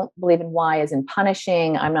 I don't believe in why as in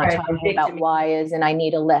punishing. I'm not talking about why as in I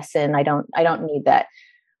need a lesson. I don't need that,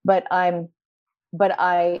 but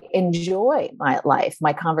I enjoy my life,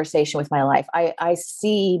 my conversation with my life. I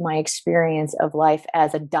see my experience of life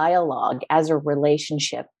as a dialogue, as a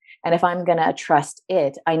relationship. And if I'm going to trust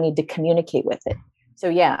it, I need to communicate with it. So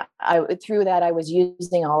yeah, through that, I was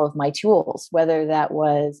using all of my tools, whether that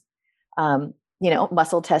was,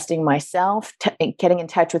 muscle testing myself, getting in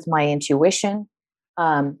touch with my intuition,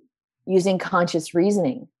 using conscious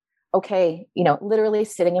reasoning. Okay, literally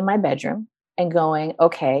sitting in my bedroom and going,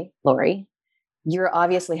 okay, Lori, you're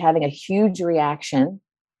obviously having a huge reaction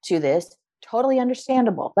to this. Totally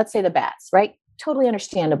understandable. Let's say the bats, right? Totally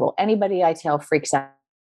understandable. Anybody I tell freaks out.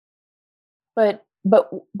 But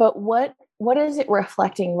what is it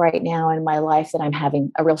reflecting right now in my life that I'm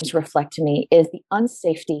having a real reflect to me is the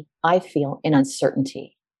unsafety I feel in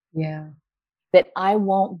uncertainty. Yeah. that I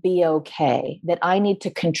won't be okay, that I need to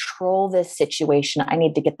control this situation. I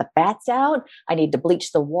need to get the bats out. I need to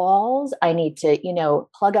bleach the walls. I need to,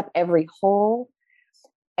 plug up every hole.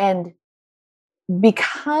 And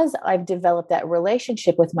because I've developed that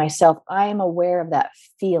relationship with myself, I am aware of that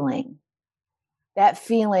feeling that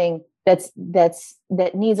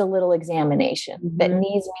needs a little examination, that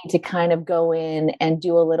needs me to kind of go in and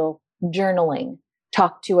do a little journaling,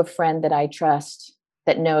 talk to a friend that I trust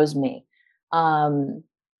that knows me.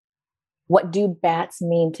 What do bats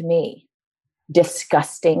mean to me?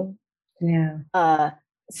 Disgusting,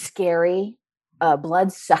 scary,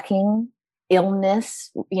 blood sucking,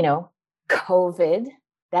 illness, COVID.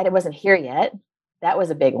 That it wasn't here yet. That was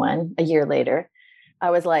a big one. A year later, I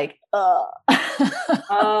was like, oh.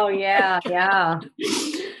 Oh yeah.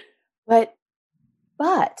 But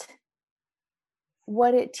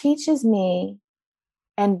what it teaches me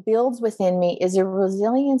and builds within me is a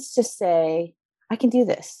resilience to say, I can do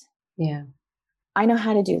this. Yeah. I know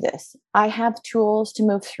how to do this. I have tools to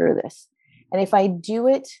move through this. And if I do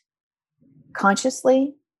it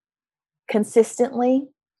consciously, consistently,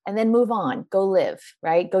 and then move on, go live,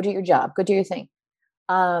 right? Go do your job, go do your thing.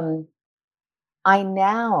 I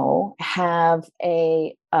now have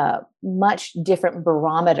a much different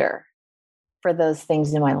barometer for those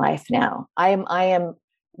things in my life now. I'm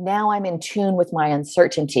in tune with my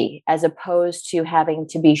uncertainty, as opposed to having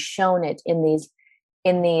to be shown it in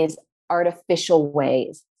these artificial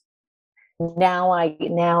ways. Now I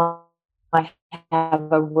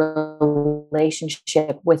have a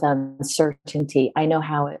relationship with uncertainty. I know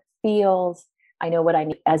how it feels. I know what I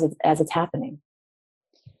need as it's happening.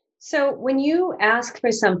 So when you ask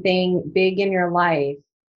for something big in your life,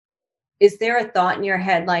 is there a thought in your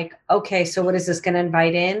head like, okay, so what is this going to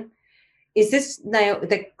invite in? Is this now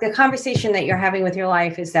the conversation that you're having with your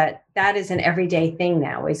life, is that is an everyday thing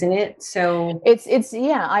now, isn't it? So it's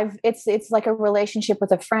like a relationship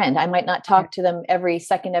with a friend. I might not talk to them every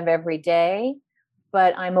second of every day,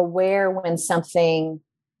 but I'm aware when something,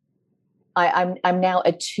 I'm now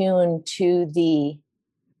attuned to the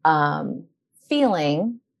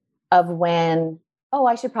feeling of when, oh,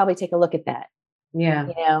 I should probably take a look at that. Yeah.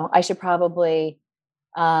 I should probably,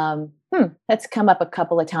 that's come up a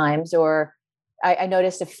couple of times. Or I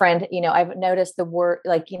noticed a friend, I've noticed the word,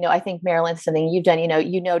 like, I think Marilyn, something you've done,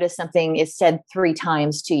 you notice something is said 3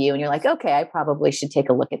 times to you and you're like, okay, I probably should take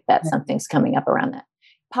a look at that. Something's coming up around that.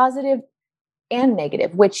 Positive and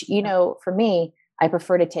negative, which, for me, I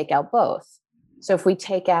prefer to take out both. So if we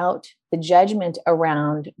take out the judgment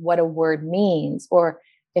around what a word means, or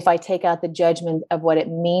if I take out the judgment of what it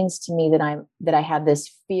means to me that I have this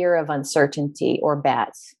fear of uncertainty or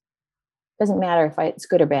bats, doesn't matter if it's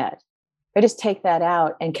good or bad. If I just take that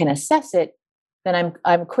out and can assess it, then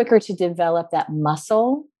I'm quicker to develop that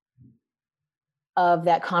muscle of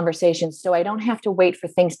that conversation. So I don't have to wait for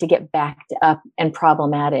things to get backed up and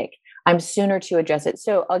problematic. I'm sooner to address it.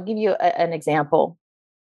 So I'll give you an example.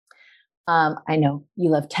 I know you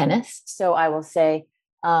love tennis, so I will say,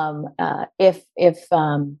 if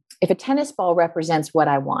a tennis ball represents what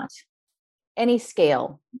I want, any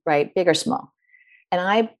scale, right, big or small, and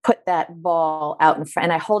I put that ball out in front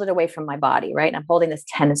and I hold it away from my body, right, and I'm holding this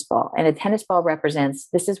tennis ball, and a tennis ball represents,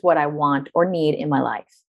 this is what I want or need in my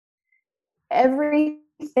life.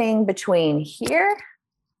 Everything between here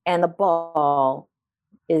and the ball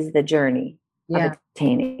is the journey of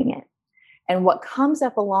attaining it. And what comes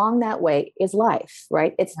up along that way is life,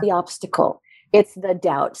 right? It's the obstacle. It's the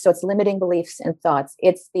doubt. So it's limiting beliefs and thoughts.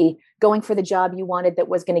 It's the going for the job you wanted that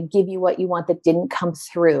was going to give you what you want that didn't come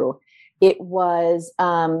through. It was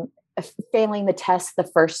failing the test the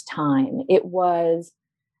first time.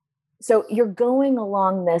 So you're going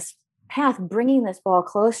along this path, bringing this ball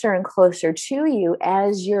closer and closer to you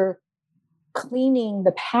as you're cleaning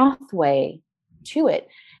the pathway to it.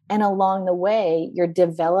 And along the way, you're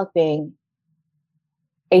developing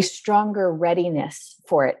a stronger readiness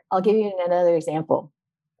for it. I'll give you another example.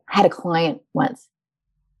 I had a client once,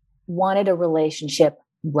 wanted a relationship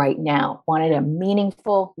right now, wanted a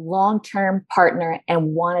meaningful long-term partner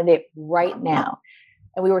and wanted it right now.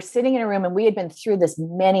 And we were sitting in a room and we had been through this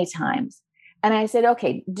many times. And I said,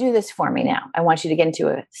 okay, do this for me now. I want you to get into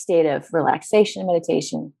a state of relaxation,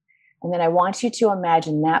 meditation. And then I want you to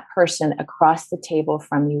imagine that person across the table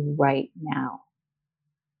from you right now.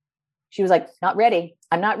 She was like, not ready.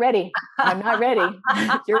 I'm not ready. I'm not ready.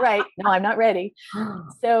 You're right. No, I'm not ready.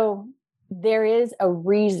 So there is a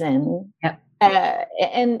reason. Yep.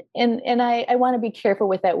 And I want to be careful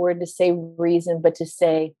with that word to say reason, but to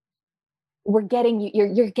say, we're getting,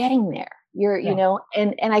 you're getting there.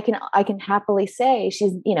 And I can happily say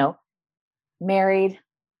she's, married,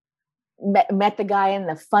 met the guy in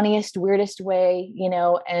the funniest, weirdest way,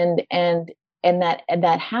 and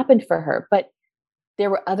that happened for her. But there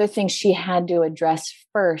were other things she had to address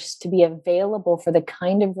first to be available for the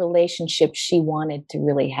kind of relationship she wanted to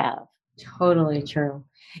really have. Totally true.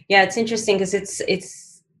 Yeah, it's interesting because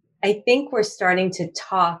I think we're starting to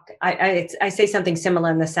talk. I say something similar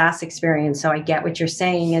in the SAS experience, so I get what you're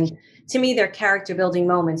saying. And to me, they're character building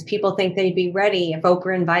moments. People think they'd be ready if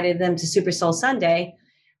Oprah invited them to Super Soul Sunday.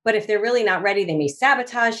 But if they're really not ready, they may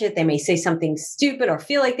sabotage it. They may say something stupid or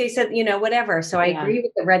feel like they said, whatever. So I agree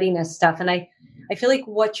with the readiness stuff. And I feel like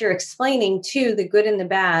what you're explaining too, the good and the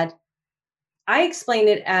bad, I explain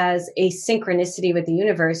it as a synchronicity with the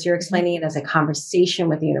universe. You're explaining it as a conversation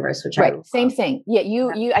with the universe, which right. Same thing. Yeah.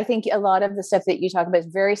 You, I think a lot of the stuff that you talk about is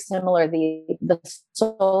very similar. The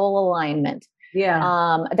soul alignment.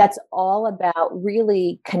 Yeah. That's all about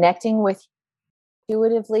really connecting with,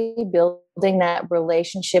 intuitively building that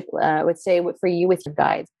relationship, I would say for you with your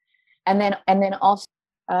guides. And then also,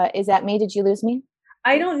 is that me? Did you lose me?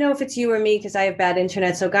 I don't know if it's you or me because I have bad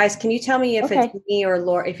internet. So guys, can you tell me if it's me or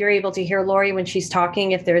Lori, if you're able to hear Lori when she's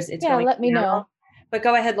talking, if it's going let me know. But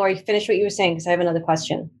go ahead, Lori, finish what you were saying because I have another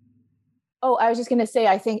question. Oh, I was just going to say,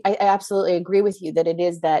 I think I absolutely agree with you that it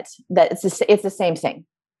is that it's the same thing.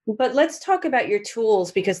 But let's talk about your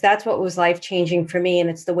tools because that's what was life-changing for me. And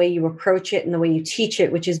it's the way you approach it and the way you teach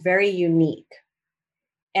it, which is very unique.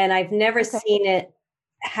 And I've never seen it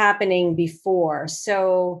happening before.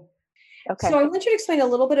 So I want you to explain a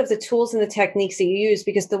little bit of the tools and the techniques that you use,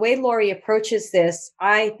 because the way Lori approaches this,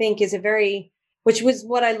 I think is which was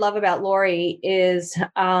what I love about Lori is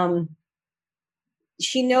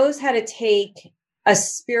she knows how to take a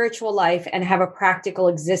spiritual life and have a practical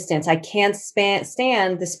existence. I can't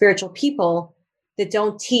stand the spiritual people that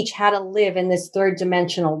don't teach how to live in this third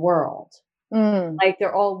dimensional world. Like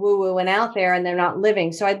they're all woo-woo and out there and they're not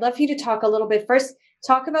living. So I'd love for you to talk a little bit first.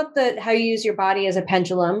 Talk about how you use your body as a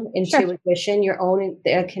pendulum, intuition, your own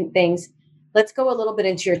things. Let's go a little bit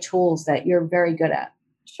into your tools that you're very good at.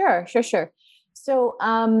 Sure. So,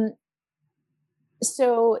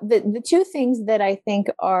 so the two things that I think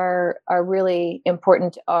are really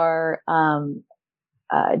important are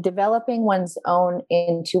developing one's own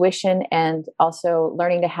intuition and also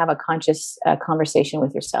learning to have a conscious conversation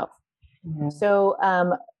with yourself. Mm-hmm. So,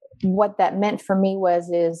 what that meant for me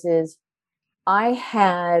is I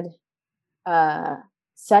had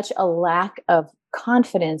such a lack of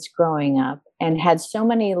confidence growing up and had so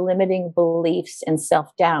many limiting beliefs and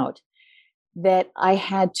self-doubt that I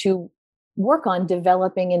had to work on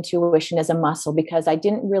developing intuition as a muscle because I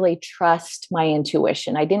didn't really trust my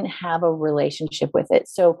intuition. I didn't have a relationship with it.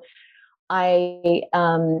 So I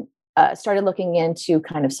started looking into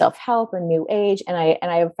kind of self-help and new age. And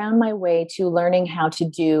I found my way to learning how to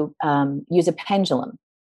use a pendulum.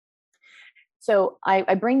 So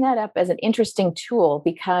I bring that up as an interesting tool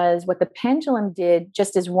because what the pendulum did,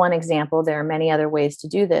 just as one example, there are many other ways to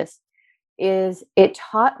do this, is it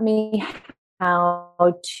taught me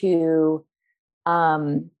how to,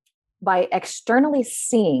 by externally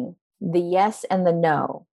seeing the yes and the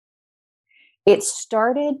no, it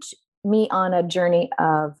started me on a journey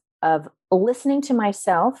of listening to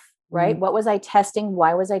myself, right? Mm-hmm. What was I testing?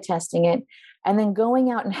 Why was I testing it? And then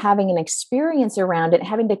going out and having an experience around it,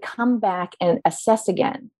 having to come back and assess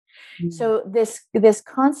again. Mm-hmm. So this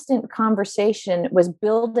constant conversation was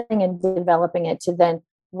building and developing it to then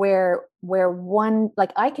where one,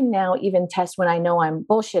 like I can now even test when I know I'm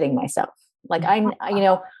bullshitting myself. Like That's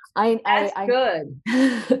good.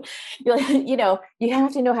 You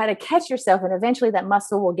have to know how to catch yourself, and eventually that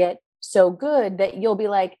muscle will get so good that you'll be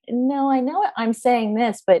like, no, I know I'm saying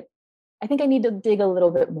this, but I think I need to dig a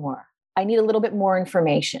little bit more. I need a little bit more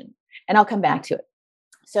information, and I'll come back to it.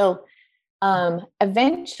 So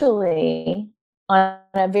eventually, on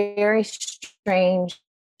a very strange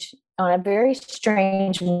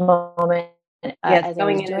moment, as I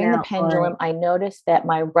was doing the pendulum, I noticed that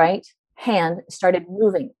my right hand started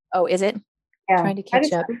moving. Oh, is it? Yeah. Trying to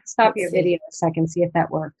catch up. Stop your video a second, see if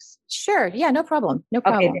that works. Sure. Yeah, no problem.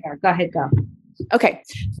 Okay, there. Go ahead, go. Okay.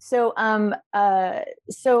 So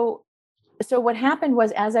so what happened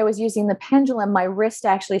was, as I was using the pendulum, my wrist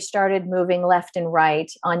actually started moving left and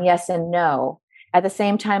right on yes and no. At the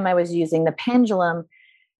same time I was using the pendulum,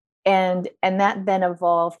 and that then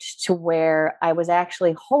evolved to where I was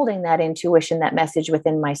actually holding that intuition, that message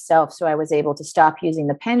within myself. So I was able to stop using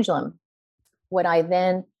the pendulum. What I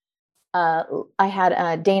then I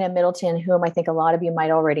had Dana Middleton, whom I think a lot of you might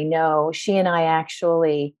already know. She and I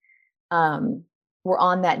actually were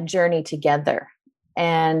on that journey together.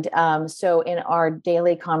 And so in our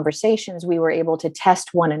daily conversations, we were able to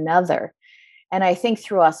test one another. And I think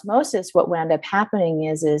through osmosis, what wound up happening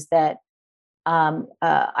is that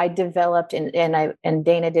I developed, and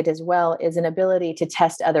Dana did as well, is an ability to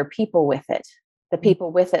test other people with it, the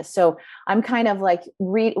people with it. So I'm kind of like,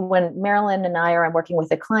 when Marilyn and I are working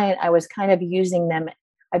with a client, I was kind of using them.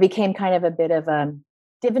 I became kind of a bit of a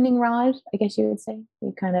divining rod, I guess you would say.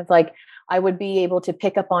 You kind of like, I would be able to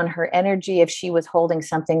pick up on her energy if she was holding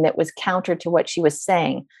something that was counter to what she was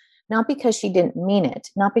saying, not because she didn't mean it,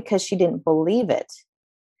 not because she didn't believe it,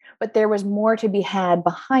 but there was more to be had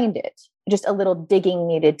behind it. Just a little digging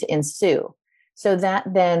needed to ensue. So that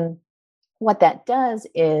then, what that does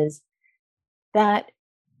is that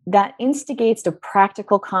instigates a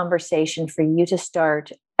practical conversation for you to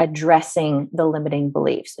start addressing the limiting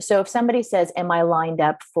beliefs. So if somebody says, am I lined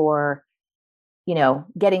up for,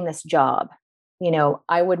 getting this job?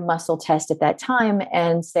 I would muscle test at that time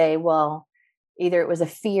and say, well, either it was a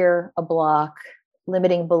fear, a block,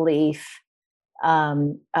 limiting belief,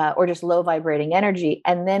 or just low vibrating energy.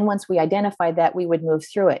 And then once we identified that, we would move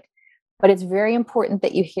through it. But it's very important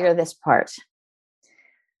that you hear this part.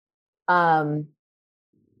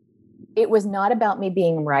 It was not about me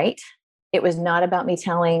being right. It was not about me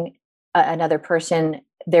telling another person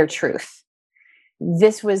their truth.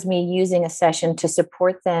 This was me using a session to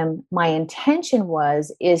support them. My intention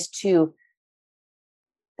is to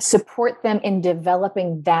support them in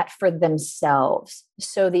developing that for themselves.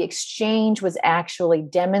 So the exchange was actually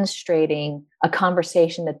demonstrating a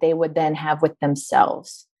conversation that they would then have with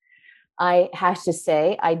themselves. I have to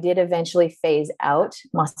say, I did eventually phase out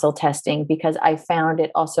muscle testing because I found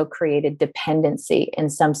it also created dependency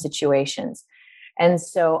in some situations. And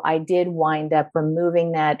so I did wind up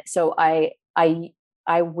removing that. So I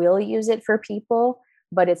will use it for people,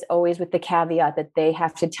 but it's always with the caveat that they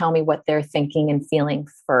have to tell me what they're thinking and feeling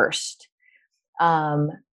first.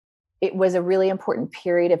 It was a really important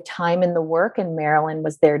period of time in the work, and Marilyn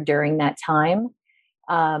was there during that time.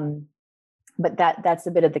 But that's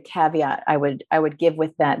a bit of the caveat I would give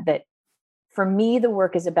with that for me, the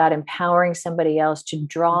work is about empowering somebody else to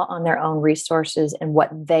draw on their own resources and what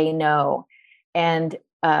they know. And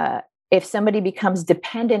if somebody becomes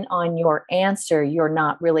dependent on your answer,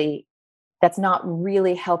 that's not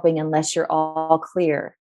really helping unless you're all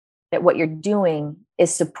clear that what you're doing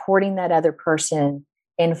is supporting that other person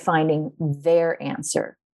in finding their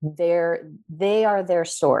answer. They are their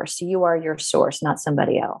source. You are your source, not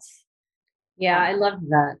somebody else. Yeah, I love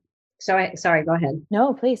that. Sorry, go ahead.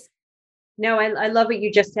 No, please. No, I love what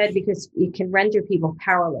you just said, because you can render people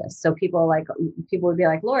powerless. So people would be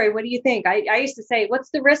like, Lori, what do you think? I used to say,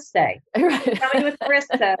 what's the wrist say? Right. Tell me what the wrist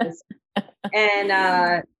says.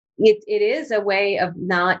 And it is a way of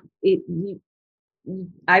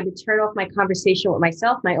I would turn off my conversation with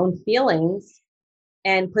myself, my own feelings,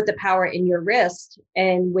 and put the power in your wrist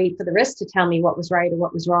and wait for the wrist to tell me what was right or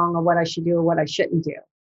what was wrong or what I should do or what I shouldn't do.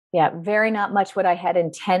 Yeah, very not much what I had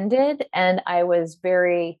intended. And I was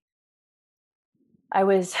very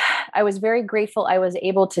grateful I was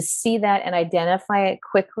able to see that and identify it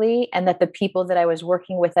quickly, and that the people that I was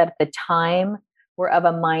working with at the time were of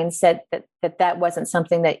a mindset that wasn't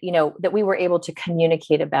something that, that we were able to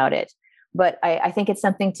communicate about it. But I think it's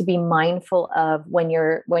something to be mindful of when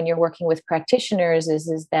you're working with practitioners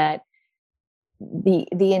is that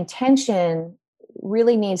the intention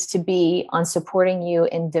really needs to be on supporting you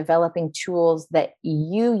in developing tools that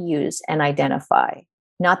you use and identify,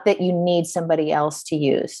 not that you need somebody else to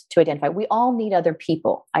use to identify. We all need other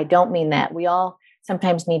people. I don't mean that. We all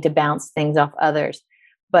sometimes need to bounce things off others,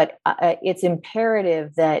 but it's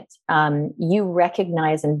imperative that you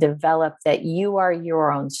recognize and develop that you are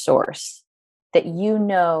your own source, that you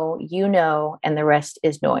know, and the rest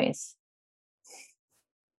is noise.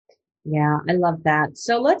 Yeah, I love that.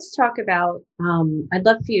 So let's talk about, I'd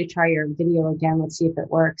love for you to try your video again. Let's see if it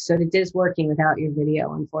works. So it is working without your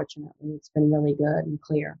video, unfortunately. It's been really good and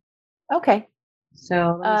clear. Okay.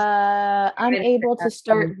 So I'm able to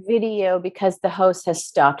start video because the host has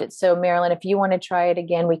stopped it. So Marilyn, if you want to try it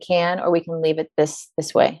again, we can, or we can leave it this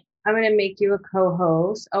way. I'm going to make you a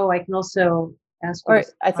co-host. Oh, I can also ask. Or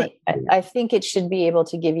I think it should be able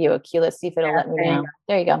to give you a cue. Let's see if it'll let me now.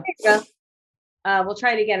 There you go. We'll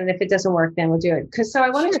try it again, and if it doesn't work, then we'll do it. So I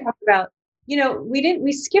want to talk about,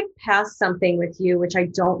 we skipped past something with you, which I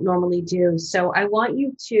don't normally do. So I want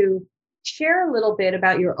you to share a little bit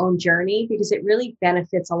about your own journey, because it really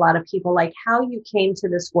benefits a lot of people, like how you came to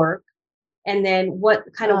this work, and then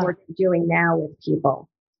what kind of work you're doing now with people.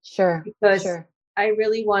 Sure. Because I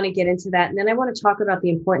really want to get into that. And then I want to talk about the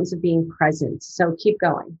importance of being present. So keep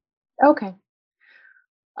going. Okay.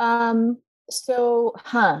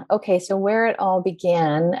 Okay. So where it all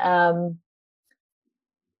began,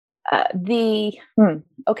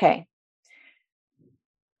 Okay.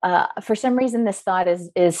 For some reason, this thought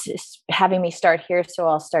is having me start here, so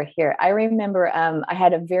I'll start here. I remember I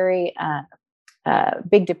had a very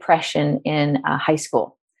big depression in high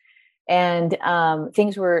school, and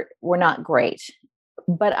things were not great.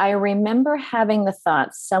 But I remember having the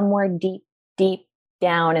thought somewhere deep, deep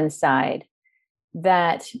down inside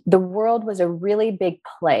that the world was a really big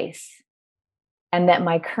place and that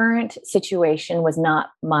my current situation was not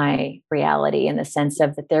my reality, in the sense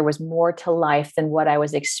of that there was more to life than what I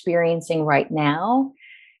was experiencing right now,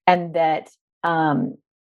 and that and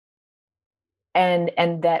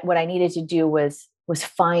that what I needed to do was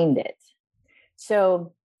find it.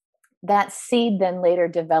 So that seed then later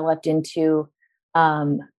developed into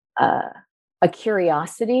um, uh, a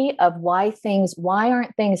curiosity of why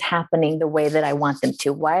aren't things happening the way that I want them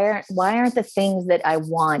to? Why aren't the things that I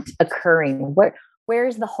want occurring?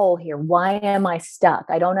 Where's the hole here? Why am I stuck?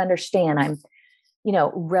 I don't understand. I'm,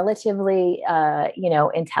 relatively,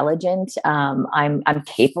 intelligent. I'm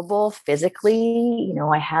capable physically.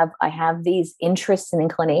 I have these interests and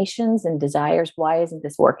inclinations and desires. Why isn't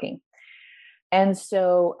this working? And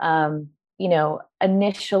so,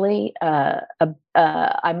 initially,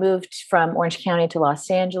 I moved from Orange County to Los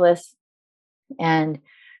Angeles, and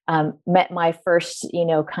met my first,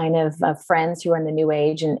 kind of friends who are in the New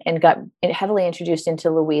Age, and got heavily introduced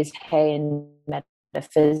into Louise Hay and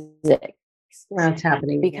metaphysics. That's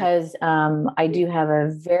happening because I do have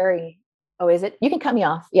a very. Oh, is it? You can cut me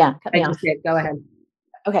off. Yeah, cut me off. Just did. Go ahead.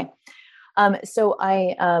 Okay. So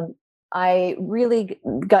I really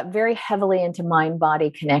got very heavily into mind-body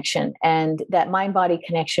connection, and that mind-body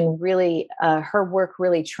connection really, her work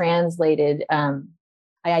really translated. I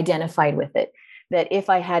identified with it, that if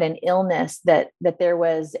I had an illness, that there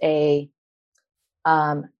was a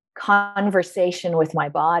conversation with my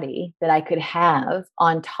body that I could have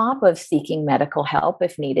on top of seeking medical help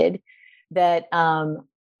if needed, that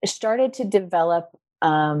started to develop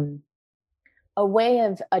a way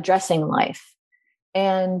of addressing life.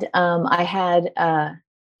 And I had a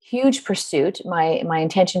huge pursuit. My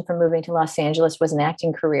intention for moving to Los Angeles was an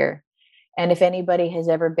acting career. And if anybody has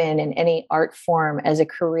ever been in any art form as a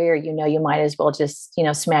career, you might as well just,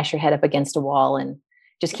 smash your head up against a wall and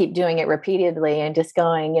just keep doing it repeatedly and just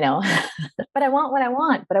going, but I want what I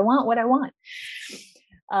want, but I want what I want.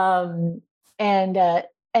 And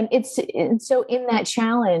so in that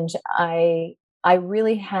challenge, I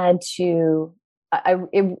really had to,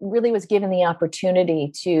 it really was given the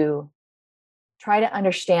opportunity to try to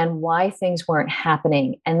understand why things weren't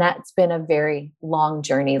happening. And that's been a very long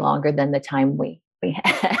journey, longer than the time we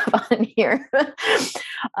have on here.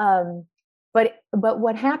 But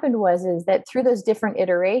what happened is that through those different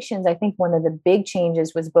iterations, I think one of the big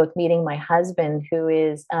changes was both meeting my husband, who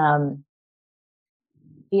is,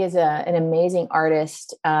 he is an amazing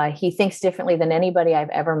artist. He thinks differently than anybody I've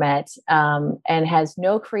ever met, and has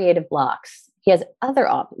no creative blocks. He has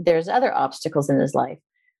there's other obstacles in his life,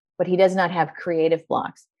 but he does not have creative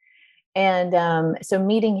blocks. And so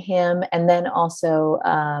meeting him, and then also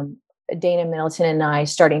Dana Middleton and I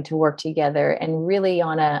starting to work together, and really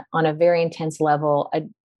on a very intense level, a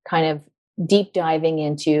kind of deep diving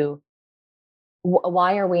into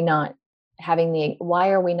why are we not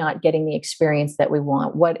getting the experience that we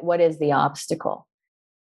want? What is the obstacle?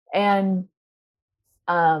 And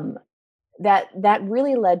that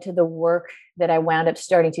really led to the work that I wound up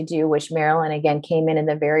starting to do, which Marilyn again came in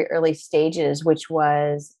the very early stages, which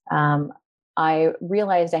was I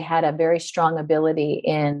realized I had a very strong ability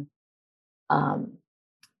in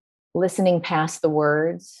listening past the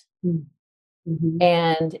words. Mm-hmm.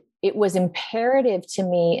 And it was imperative to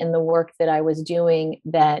me in the work that I was doing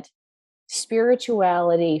that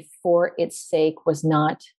spirituality for its sake was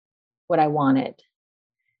not what I wanted.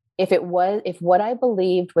 If what I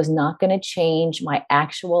believed was not going to change my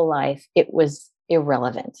actual life, it was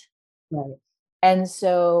irrelevant. Right. And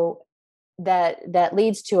so that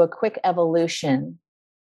leads to a quick evolution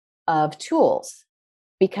of tools,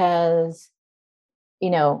 because,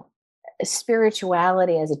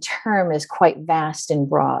 spirituality as a term is quite vast and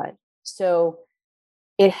broad. So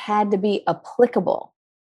it had to be applicable.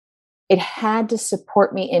 It had to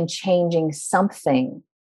support me in changing something,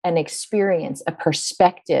 an experience, a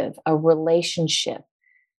perspective, a relationship,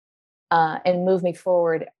 and move me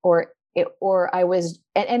forward. Or I was,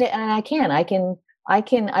 and I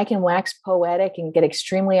can wax poetic and get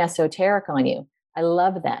extremely esoteric on you. I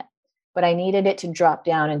love that, but I needed it to drop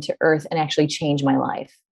down into earth and actually change my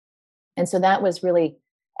life. And so that was really,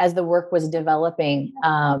 as the work was developing,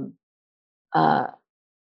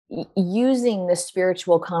 using the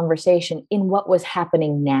spiritual conversation in what was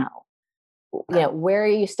happening now. where are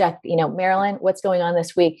you stuck? Marilyn, what's going on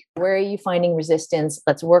this week? Where are you finding resistance?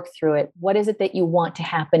 Let's work through it. What is it that you want to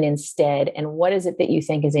happen instead? And what is it that you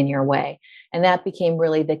think is in your way? And that became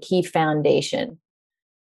really the key foundation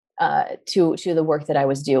to the work that I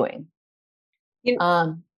was doing.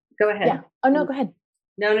 Go ahead. Yeah. Oh, no, go ahead.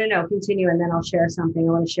 No. Continue. And then I'll share something.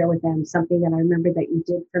 I want to share with them something that I remember that you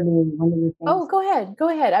did for me. One of the things. Oh, go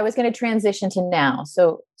ahead. I was going to transition to now.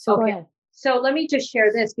 So okay. Go ahead. So let me just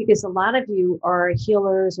share this, because a lot of you are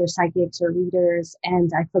healers or psychics or readers. And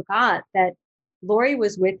I forgot that Lori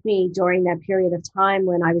was with me during that period of time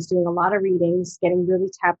when I was doing a lot of readings, getting really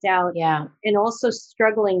tapped out. Yeah. And also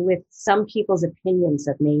struggling with some people's opinions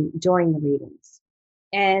of me during the readings.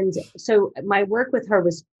 And so my work with her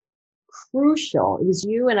was crucial. It was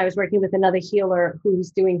you, and I was working with another healer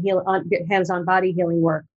who's doing hands-on body healing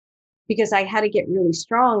work, because I had to get really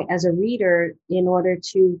strong as a reader in order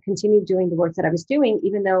to continue doing the work that I was doing,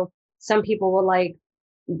 even though some people were like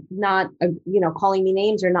not, calling me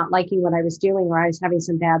names or not liking what I was doing, or I was having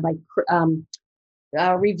some bad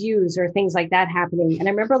reviews or things like that happening. And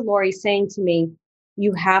I remember Lori saying to me,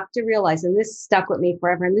 you have to realize, and this stuck with me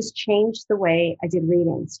forever, and this changed the way I did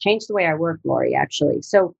readings, changed the way I work, Lori, actually.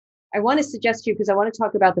 So I want to suggest to you, because I want to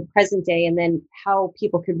talk about the present day and then how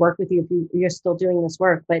people could work with you if you're still doing this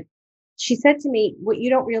work. But she said to me, what you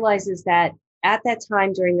don't realize is that at that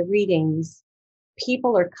time during the readings,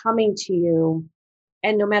 people are coming to you,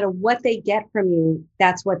 and no matter what they get from you,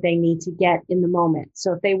 that's what they need to get in the moment.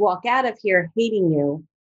 So if they walk out of here hating you,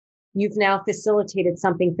 you've now facilitated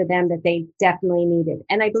something for them that they definitely needed.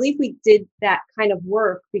 And I believe we did that kind of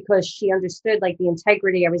work because she understood like the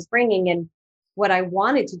integrity I was bringing and what I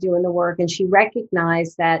wanted to do in the work. And she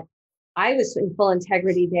recognized that I was in full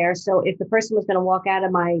integrity there. So if the person was going to walk out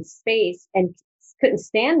of my space and couldn't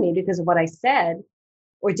stand me because of what I said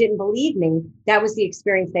or didn't believe me, that was the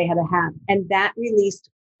experience they had to have. And that released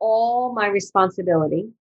all my responsibility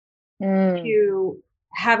to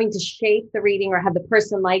having to shape the reading or have the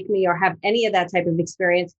person like me or have any of that type of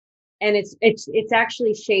experience. And it's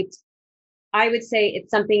actually shaped, I would say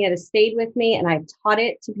it's something that has stayed with me, and I've taught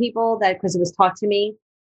it to people that because it was taught to me.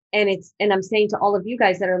 And I'm saying to all of you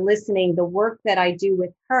guys that are listening, the work that I do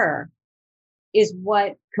with her is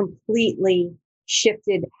what completely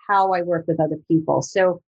shifted how I work with other people.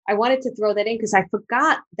 So I wanted to throw that in because I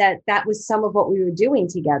forgot that was some of what we were doing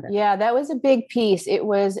together. Yeah, that was a big piece. It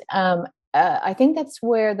was, I think that's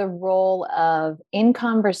where the role of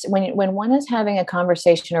when one is having a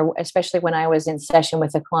conversation, or especially when I was in session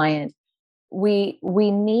with a client, we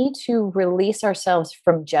need to release ourselves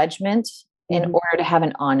from judgment in order to have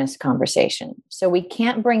an honest conversation. So we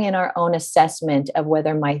can't bring in our own assessment of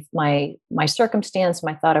whether my circumstance,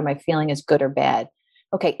 my thought, or my feeling is good or bad.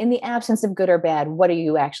 Okay, in the absence of good or bad, what are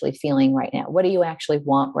you actually feeling right now? What do you actually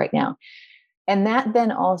want right now? And that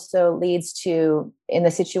then also leads to, in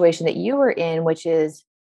the situation that you were in, which is,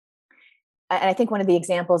 and I think one of the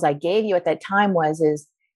examples I gave you at that time is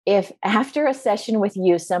if after a session with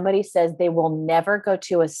you, somebody says they will never go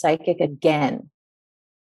to a psychic again,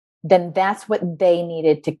 then that's what they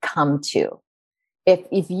needed to come to.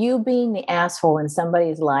 If you being the asshole in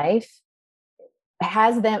somebody's life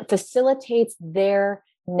facilitates their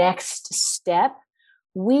next step,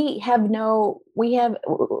 we can't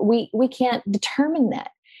determine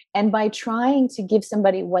that. And by trying to give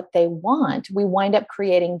somebody what they want, we wind up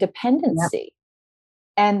creating dependency. Yep.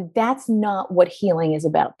 And that's not what healing is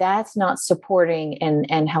about. That's not supporting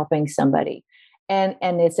and helping somebody. And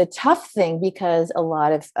it's a tough thing because a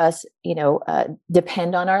lot of us,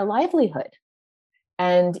 depend on our livelihood.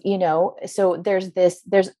 And, so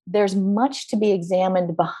there's much to be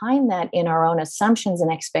examined behind that in our own assumptions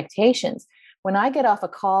and expectations. When I get off a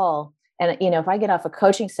call and, if I get off a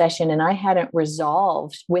coaching session and I hadn't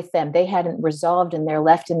resolved with them, they hadn't resolved and they're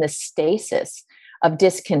left in this stasis of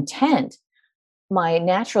discontent, my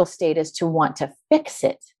natural state is to want to fix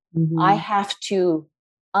it. I have to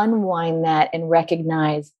unwind that and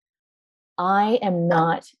recognize I am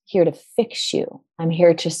not here to fix you. I'm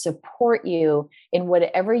here to support you in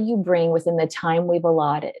whatever you bring within the time we've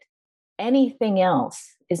allotted. Anything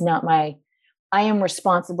else is not I am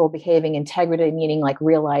responsible behaving integrity, meaning like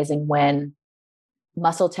realizing when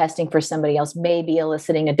muscle testing for somebody else may be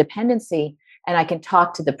eliciting a dependency, and I can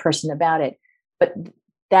talk to the person about it. But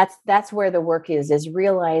that's where the work is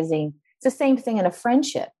realizing it's the same thing in a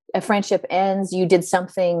friendship. A friendship ends, you did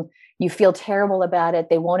something, you feel terrible about it,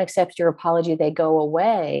 they won't accept your apology, they go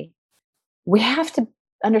away. We have to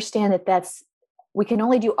understand we can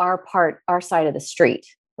only do our part, our side of the street,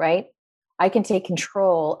 right? I can take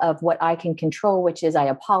control of what I can control, which is I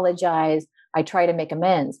apologize, I try to make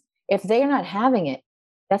amends. If they're not having it,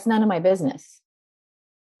 That's none of my business.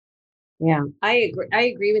 Yeah, I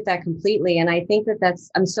agree with that completely. And I think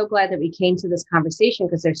I'm so glad that we came to this conversation,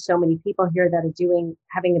 because there's so many people here that are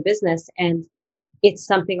having a business, and it's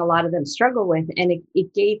something a lot of them struggle with. And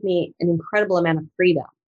it gave me an incredible amount of freedom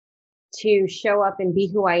to show up and be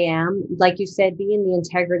who I am. Like you said, be in the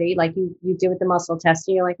integrity, like you did with the muscle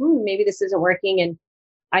testing. You're like, maybe this isn't working. And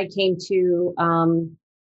I came to,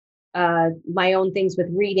 my own things with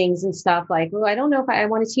readings and stuff, like, I don't know if I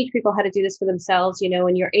want to teach people how to do this for themselves,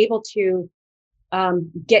 and you're able to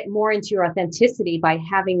get more into your authenticity by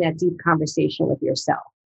having that deep conversation with yourself.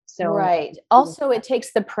 So, right. Also, it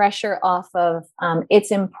takes the pressure off of,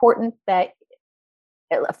 it's important that,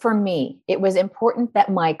 for me, it was important that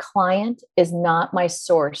my client is not my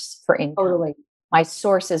source for income. Totally. My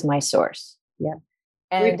source is my source. Yeah.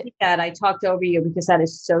 And repeat that. I talked over you, because that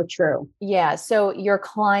is so true. Yeah. So your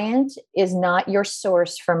client is not your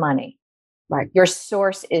source for money. Right. Your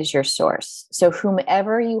source is your source. So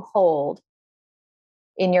whomever you hold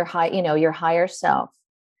in your your higher self,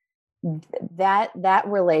 that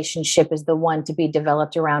relationship is the one to be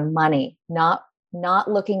developed around money, not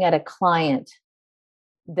looking at a client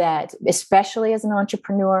that, especially as an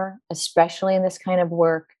entrepreneur, especially in this kind of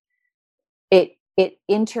work, it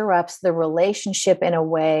interrupts the relationship in a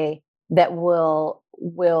way that will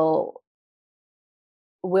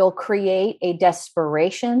create a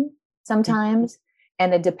desperation sometimes,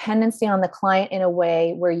 and a dependency on the client in a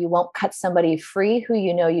way where you won't cut somebody free who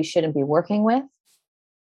you shouldn't be working with.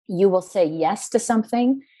 You will say yes to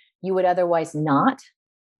something you would otherwise not,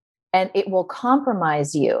 and it will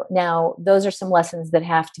compromise you. Now, those are some lessons that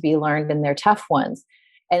have to be learned, and they're tough ones,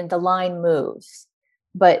 and the line moves.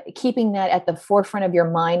 But keeping that at the forefront of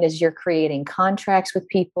your mind as you're creating contracts with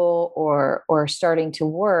people or starting to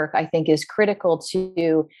work, I think is critical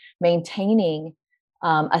to maintaining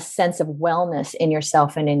a sense of wellness in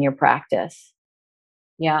yourself and in your practice.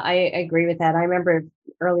 Yeah, I agree with that. I remember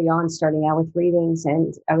early on starting out with readings,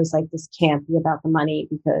 and I was like, this can't be about the money,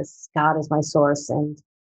 because God is my source. And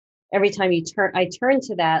every time I turned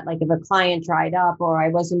to that, like if a client dried up or I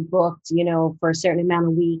wasn't booked, for a certain amount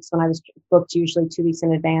of weeks, when I was booked usually 2 weeks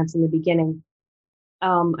in advance in the beginning,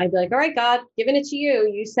 I'd be like, all right, God, giving it to you.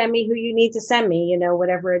 You send me who you need to send me,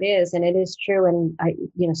 whatever it is. And it is true. And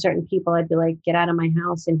certain people, I'd be like, get out of my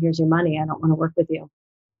house and here's your money. I don't want to work with you.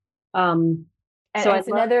 So it's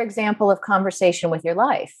another example of conversation with your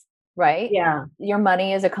life, right? Yeah. Your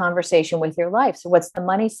money is a conversation with your life. So what's the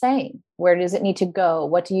money saying? Where does it need to go?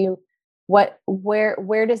 Where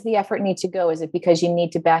does the effort need to go? Is it because you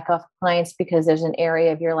need to back off clients because there's an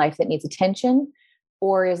area of your life that needs attention?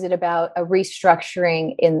 Or is it about a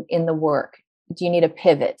restructuring in the work? Do you need a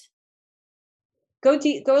pivot? Go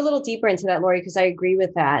a little deeper into that, Lori, because I agree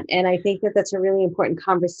with that. And I think that that's a really important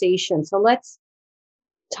conversation. So let's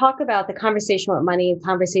talk about the conversation with money and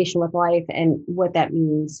conversation with life and what that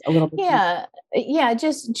means a little bit. Yeah.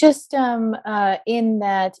 Just in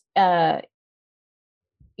that,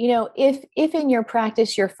 if in your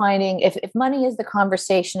practice you're finding, if money is the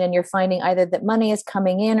conversation and you're finding either that money is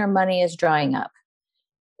coming in or money is drying up,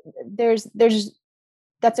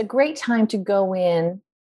 that's a great time to go in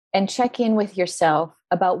and check in with yourself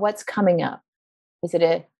about what's coming up. Is it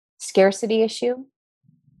a scarcity issue?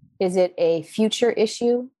 Is it a future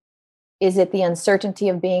issue? Is it the uncertainty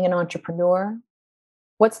of being an entrepreneur?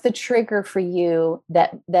 What's the trigger for you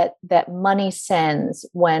that money sends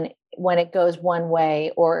when it goes one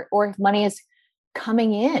way, or if money is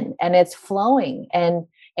coming in and it's flowing and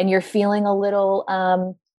you're feeling a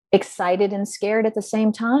little excited and scared at the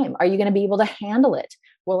same time? Are you going to be able to handle it?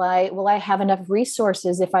 Will I have enough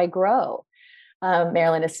resources if I grow?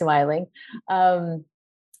 Marilyn is smiling.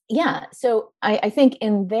 So I think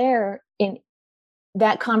in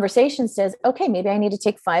that conversation says, okay, maybe I need to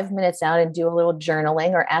take 5 minutes out and do a little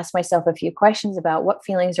journaling or ask myself a few questions about what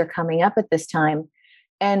feelings are coming up at this time,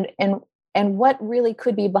 and what really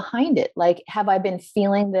could be behind it. Like, have I been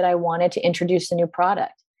feeling that I wanted to introduce a new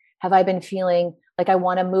product? Have I been feeling like I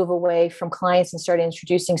want to move away from clients and start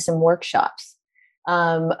introducing some workshops?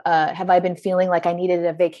 Have I been feeling like I needed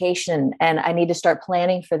a vacation and I need to start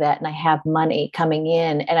planning for that, and I have money coming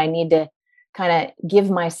in and I need to kind of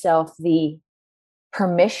give myself the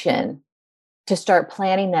permission to start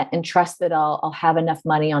planning that and trust that I'll have enough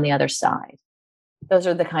money on the other side? Those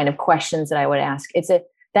are the kind of questions that I would ask.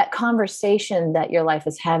 That conversation that your life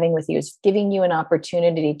is having with you is giving you an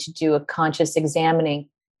opportunity to do a conscious examining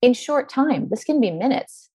in short time. This can be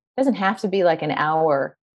minutes. It doesn't have to be like an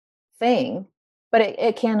hour thing, but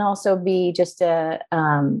it can also be just a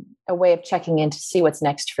way of checking in to see what's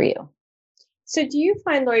next for you. So do you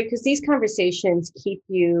find, Lori, because these conversations keep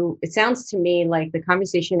you, it sounds to me like the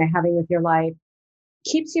conversation you're having with your life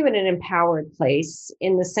keeps you in an empowered place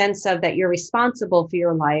in the sense of that you're responsible for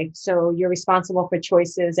your life. So you're responsible for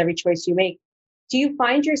choices, every choice you make. Do you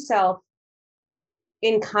find yourself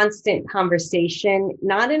in constant conversation,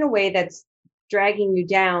 not in a way that's dragging you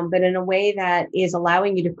down, but in a way that is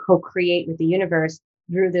allowing you to co-create with the universe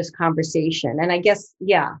through this conversation? And I guess,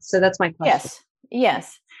 yeah, so that's my question.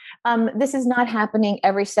 Yes. This is not happening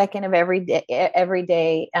every second of every day. Every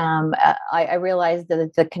day, I realize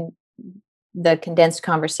that the condensed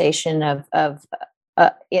conversation of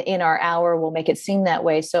in our hour will make it seem that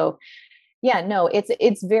way. So, yeah, no,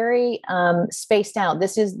 it's very spaced out.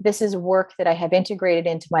 This is work that I have integrated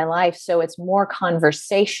into my life, so it's more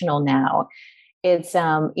conversational now. It's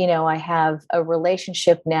I have a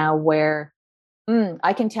relationship now where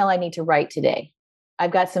I can tell I need to write today. I've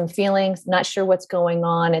got some feelings, not sure what's going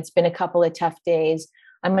on. It's been a couple of tough days.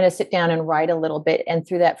 I'm going to sit down and write a little bit, and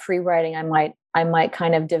through that free writing, I might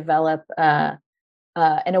kind of develop an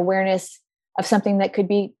awareness of something that could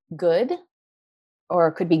be good, or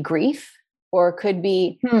it could be grief, or it could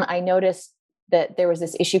be I noticed that there was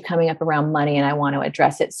this issue coming up around money, and I want to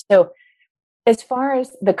address it. So, as far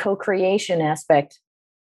as the co-creation aspect,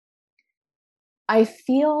 I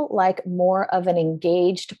feel like more of an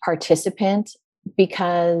engaged participant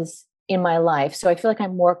because in my life. So I feel like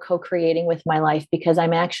I'm more co-creating with my life because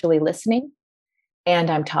I'm actually listening and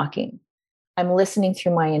I'm talking. I'm listening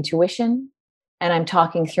through my intuition and I'm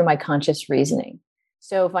talking through my conscious reasoning.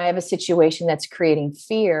 So if I have a situation that's creating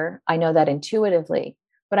fear, I know that intuitively,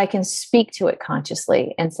 but I can speak to it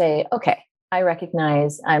consciously and say, okay, I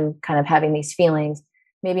recognize I'm kind of having these feelings.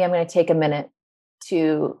 Maybe I'm going to take a minute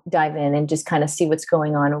to dive in and just kind of see what's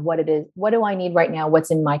going on and what it is. What do I need right now? What's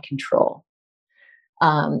in my control?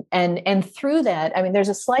 And through that, I mean, there's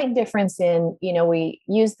a slight difference in, we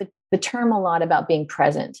use the term a lot about being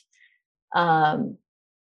present.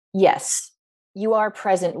 Yes, you are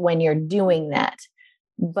present when you're doing that,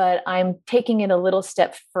 but I'm taking it a little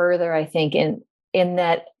step further, I think, in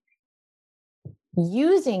that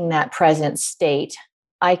using that present state,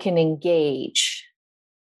 I can engage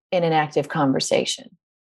in an active conversation.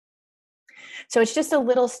 So it's just a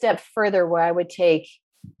little step further where I would take,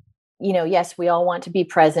 yes, we all want to be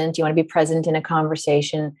present. You want to be present in a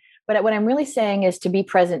conversation. But what I'm really saying is to be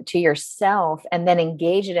present to yourself and then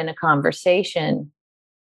engage it in a conversation.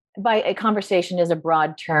 By a conversation is a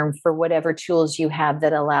broad term for whatever tools you have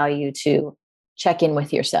that allow you to check in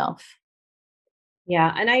with yourself.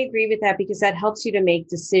 Yeah, and I agree with that because that helps you to make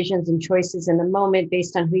decisions and choices in the moment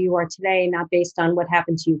based on who you are today, not based on what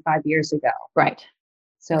happened to you 5 years ago. Right.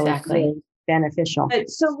 So exactly. It's really beneficial.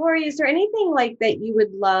 So Lori, is there anything like that you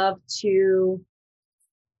would love to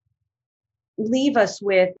leave us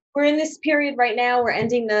with? We're in this period right now. We're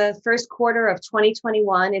ending the first quarter of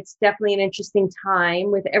 2021. It's definitely an interesting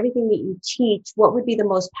time. With everything that you teach, what would be the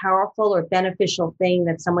most powerful or beneficial thing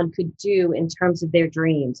that someone could do in terms of their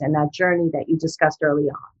dreams and that journey that you discussed early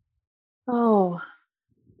on? Oh,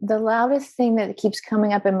 the loudest thing that keeps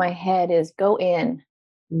coming up in my head is go in.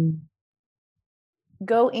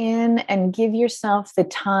 Go in and give yourself the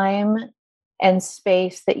time and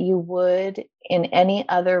space that you would in any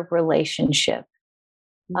other relationship.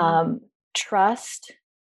 Trust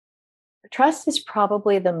is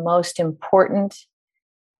probably the most important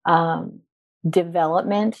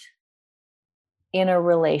development in a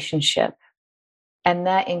relationship. And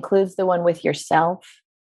that includes the one with yourself,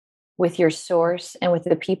 with your source, and with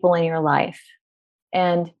the people in your life.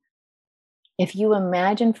 And if you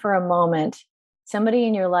imagine for a moment somebody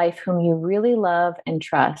in your life whom you really love and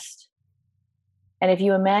trust, and if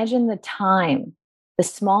you imagine the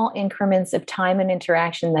small increments of time and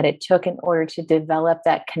interaction that it took in order to develop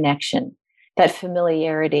that connection, that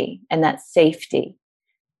familiarity, and that safety.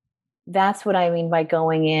 That's what I mean by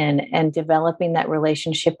going in and developing that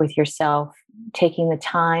relationship with yourself, taking the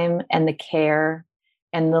time and the care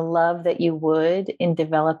and the love that you would in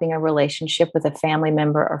developing a relationship with a family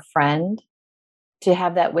member or friend, to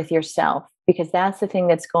have that with yourself, because that's the thing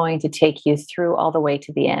that's going to take you through all the way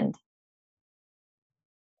to the end.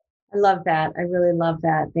 I love that. I really love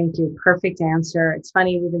that. Thank you. Perfect answer. It's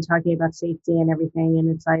funny, we've been talking about safety and everything, and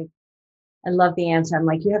it's like, I love the answer. I'm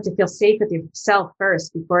like, you have to feel safe with yourself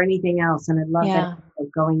first before anything else. And I love that, like,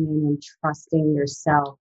 going in and trusting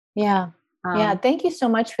yourself. Yeah. Thank you so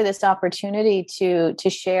much for this opportunity to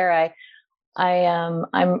share.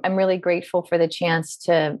 I'm really grateful for the chance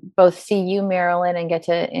to both see you, Marilyn, and get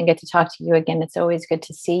to talk to you again. It's always good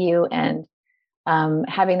to see you, and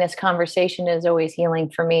having this conversation is always healing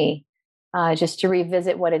for me, just to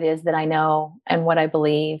revisit what it is that I know and what I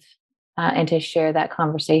believe. and to share that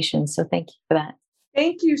conversation. So thank you for that.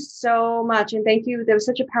 Thank you so much. And thank you. There was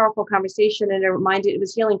such a powerful conversation, and it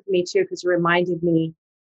was healing for me too, because it reminded me,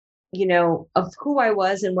 of who I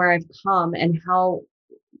was and where I've come and how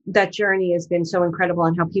that journey has been so incredible,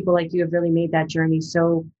 and how people like you have really made that journey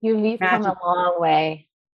so You've come a long way.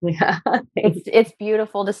 Yeah. It's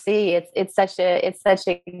beautiful to see. It's such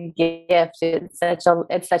a gift. It's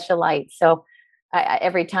such a light. So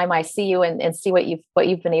every time I see you and see what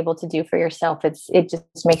you've been able to do for yourself, it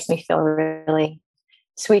just makes me feel really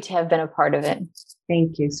sweet to have been a part of it.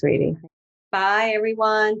 Thank you, sweetie. Bye,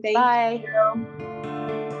 everyone. Thank you.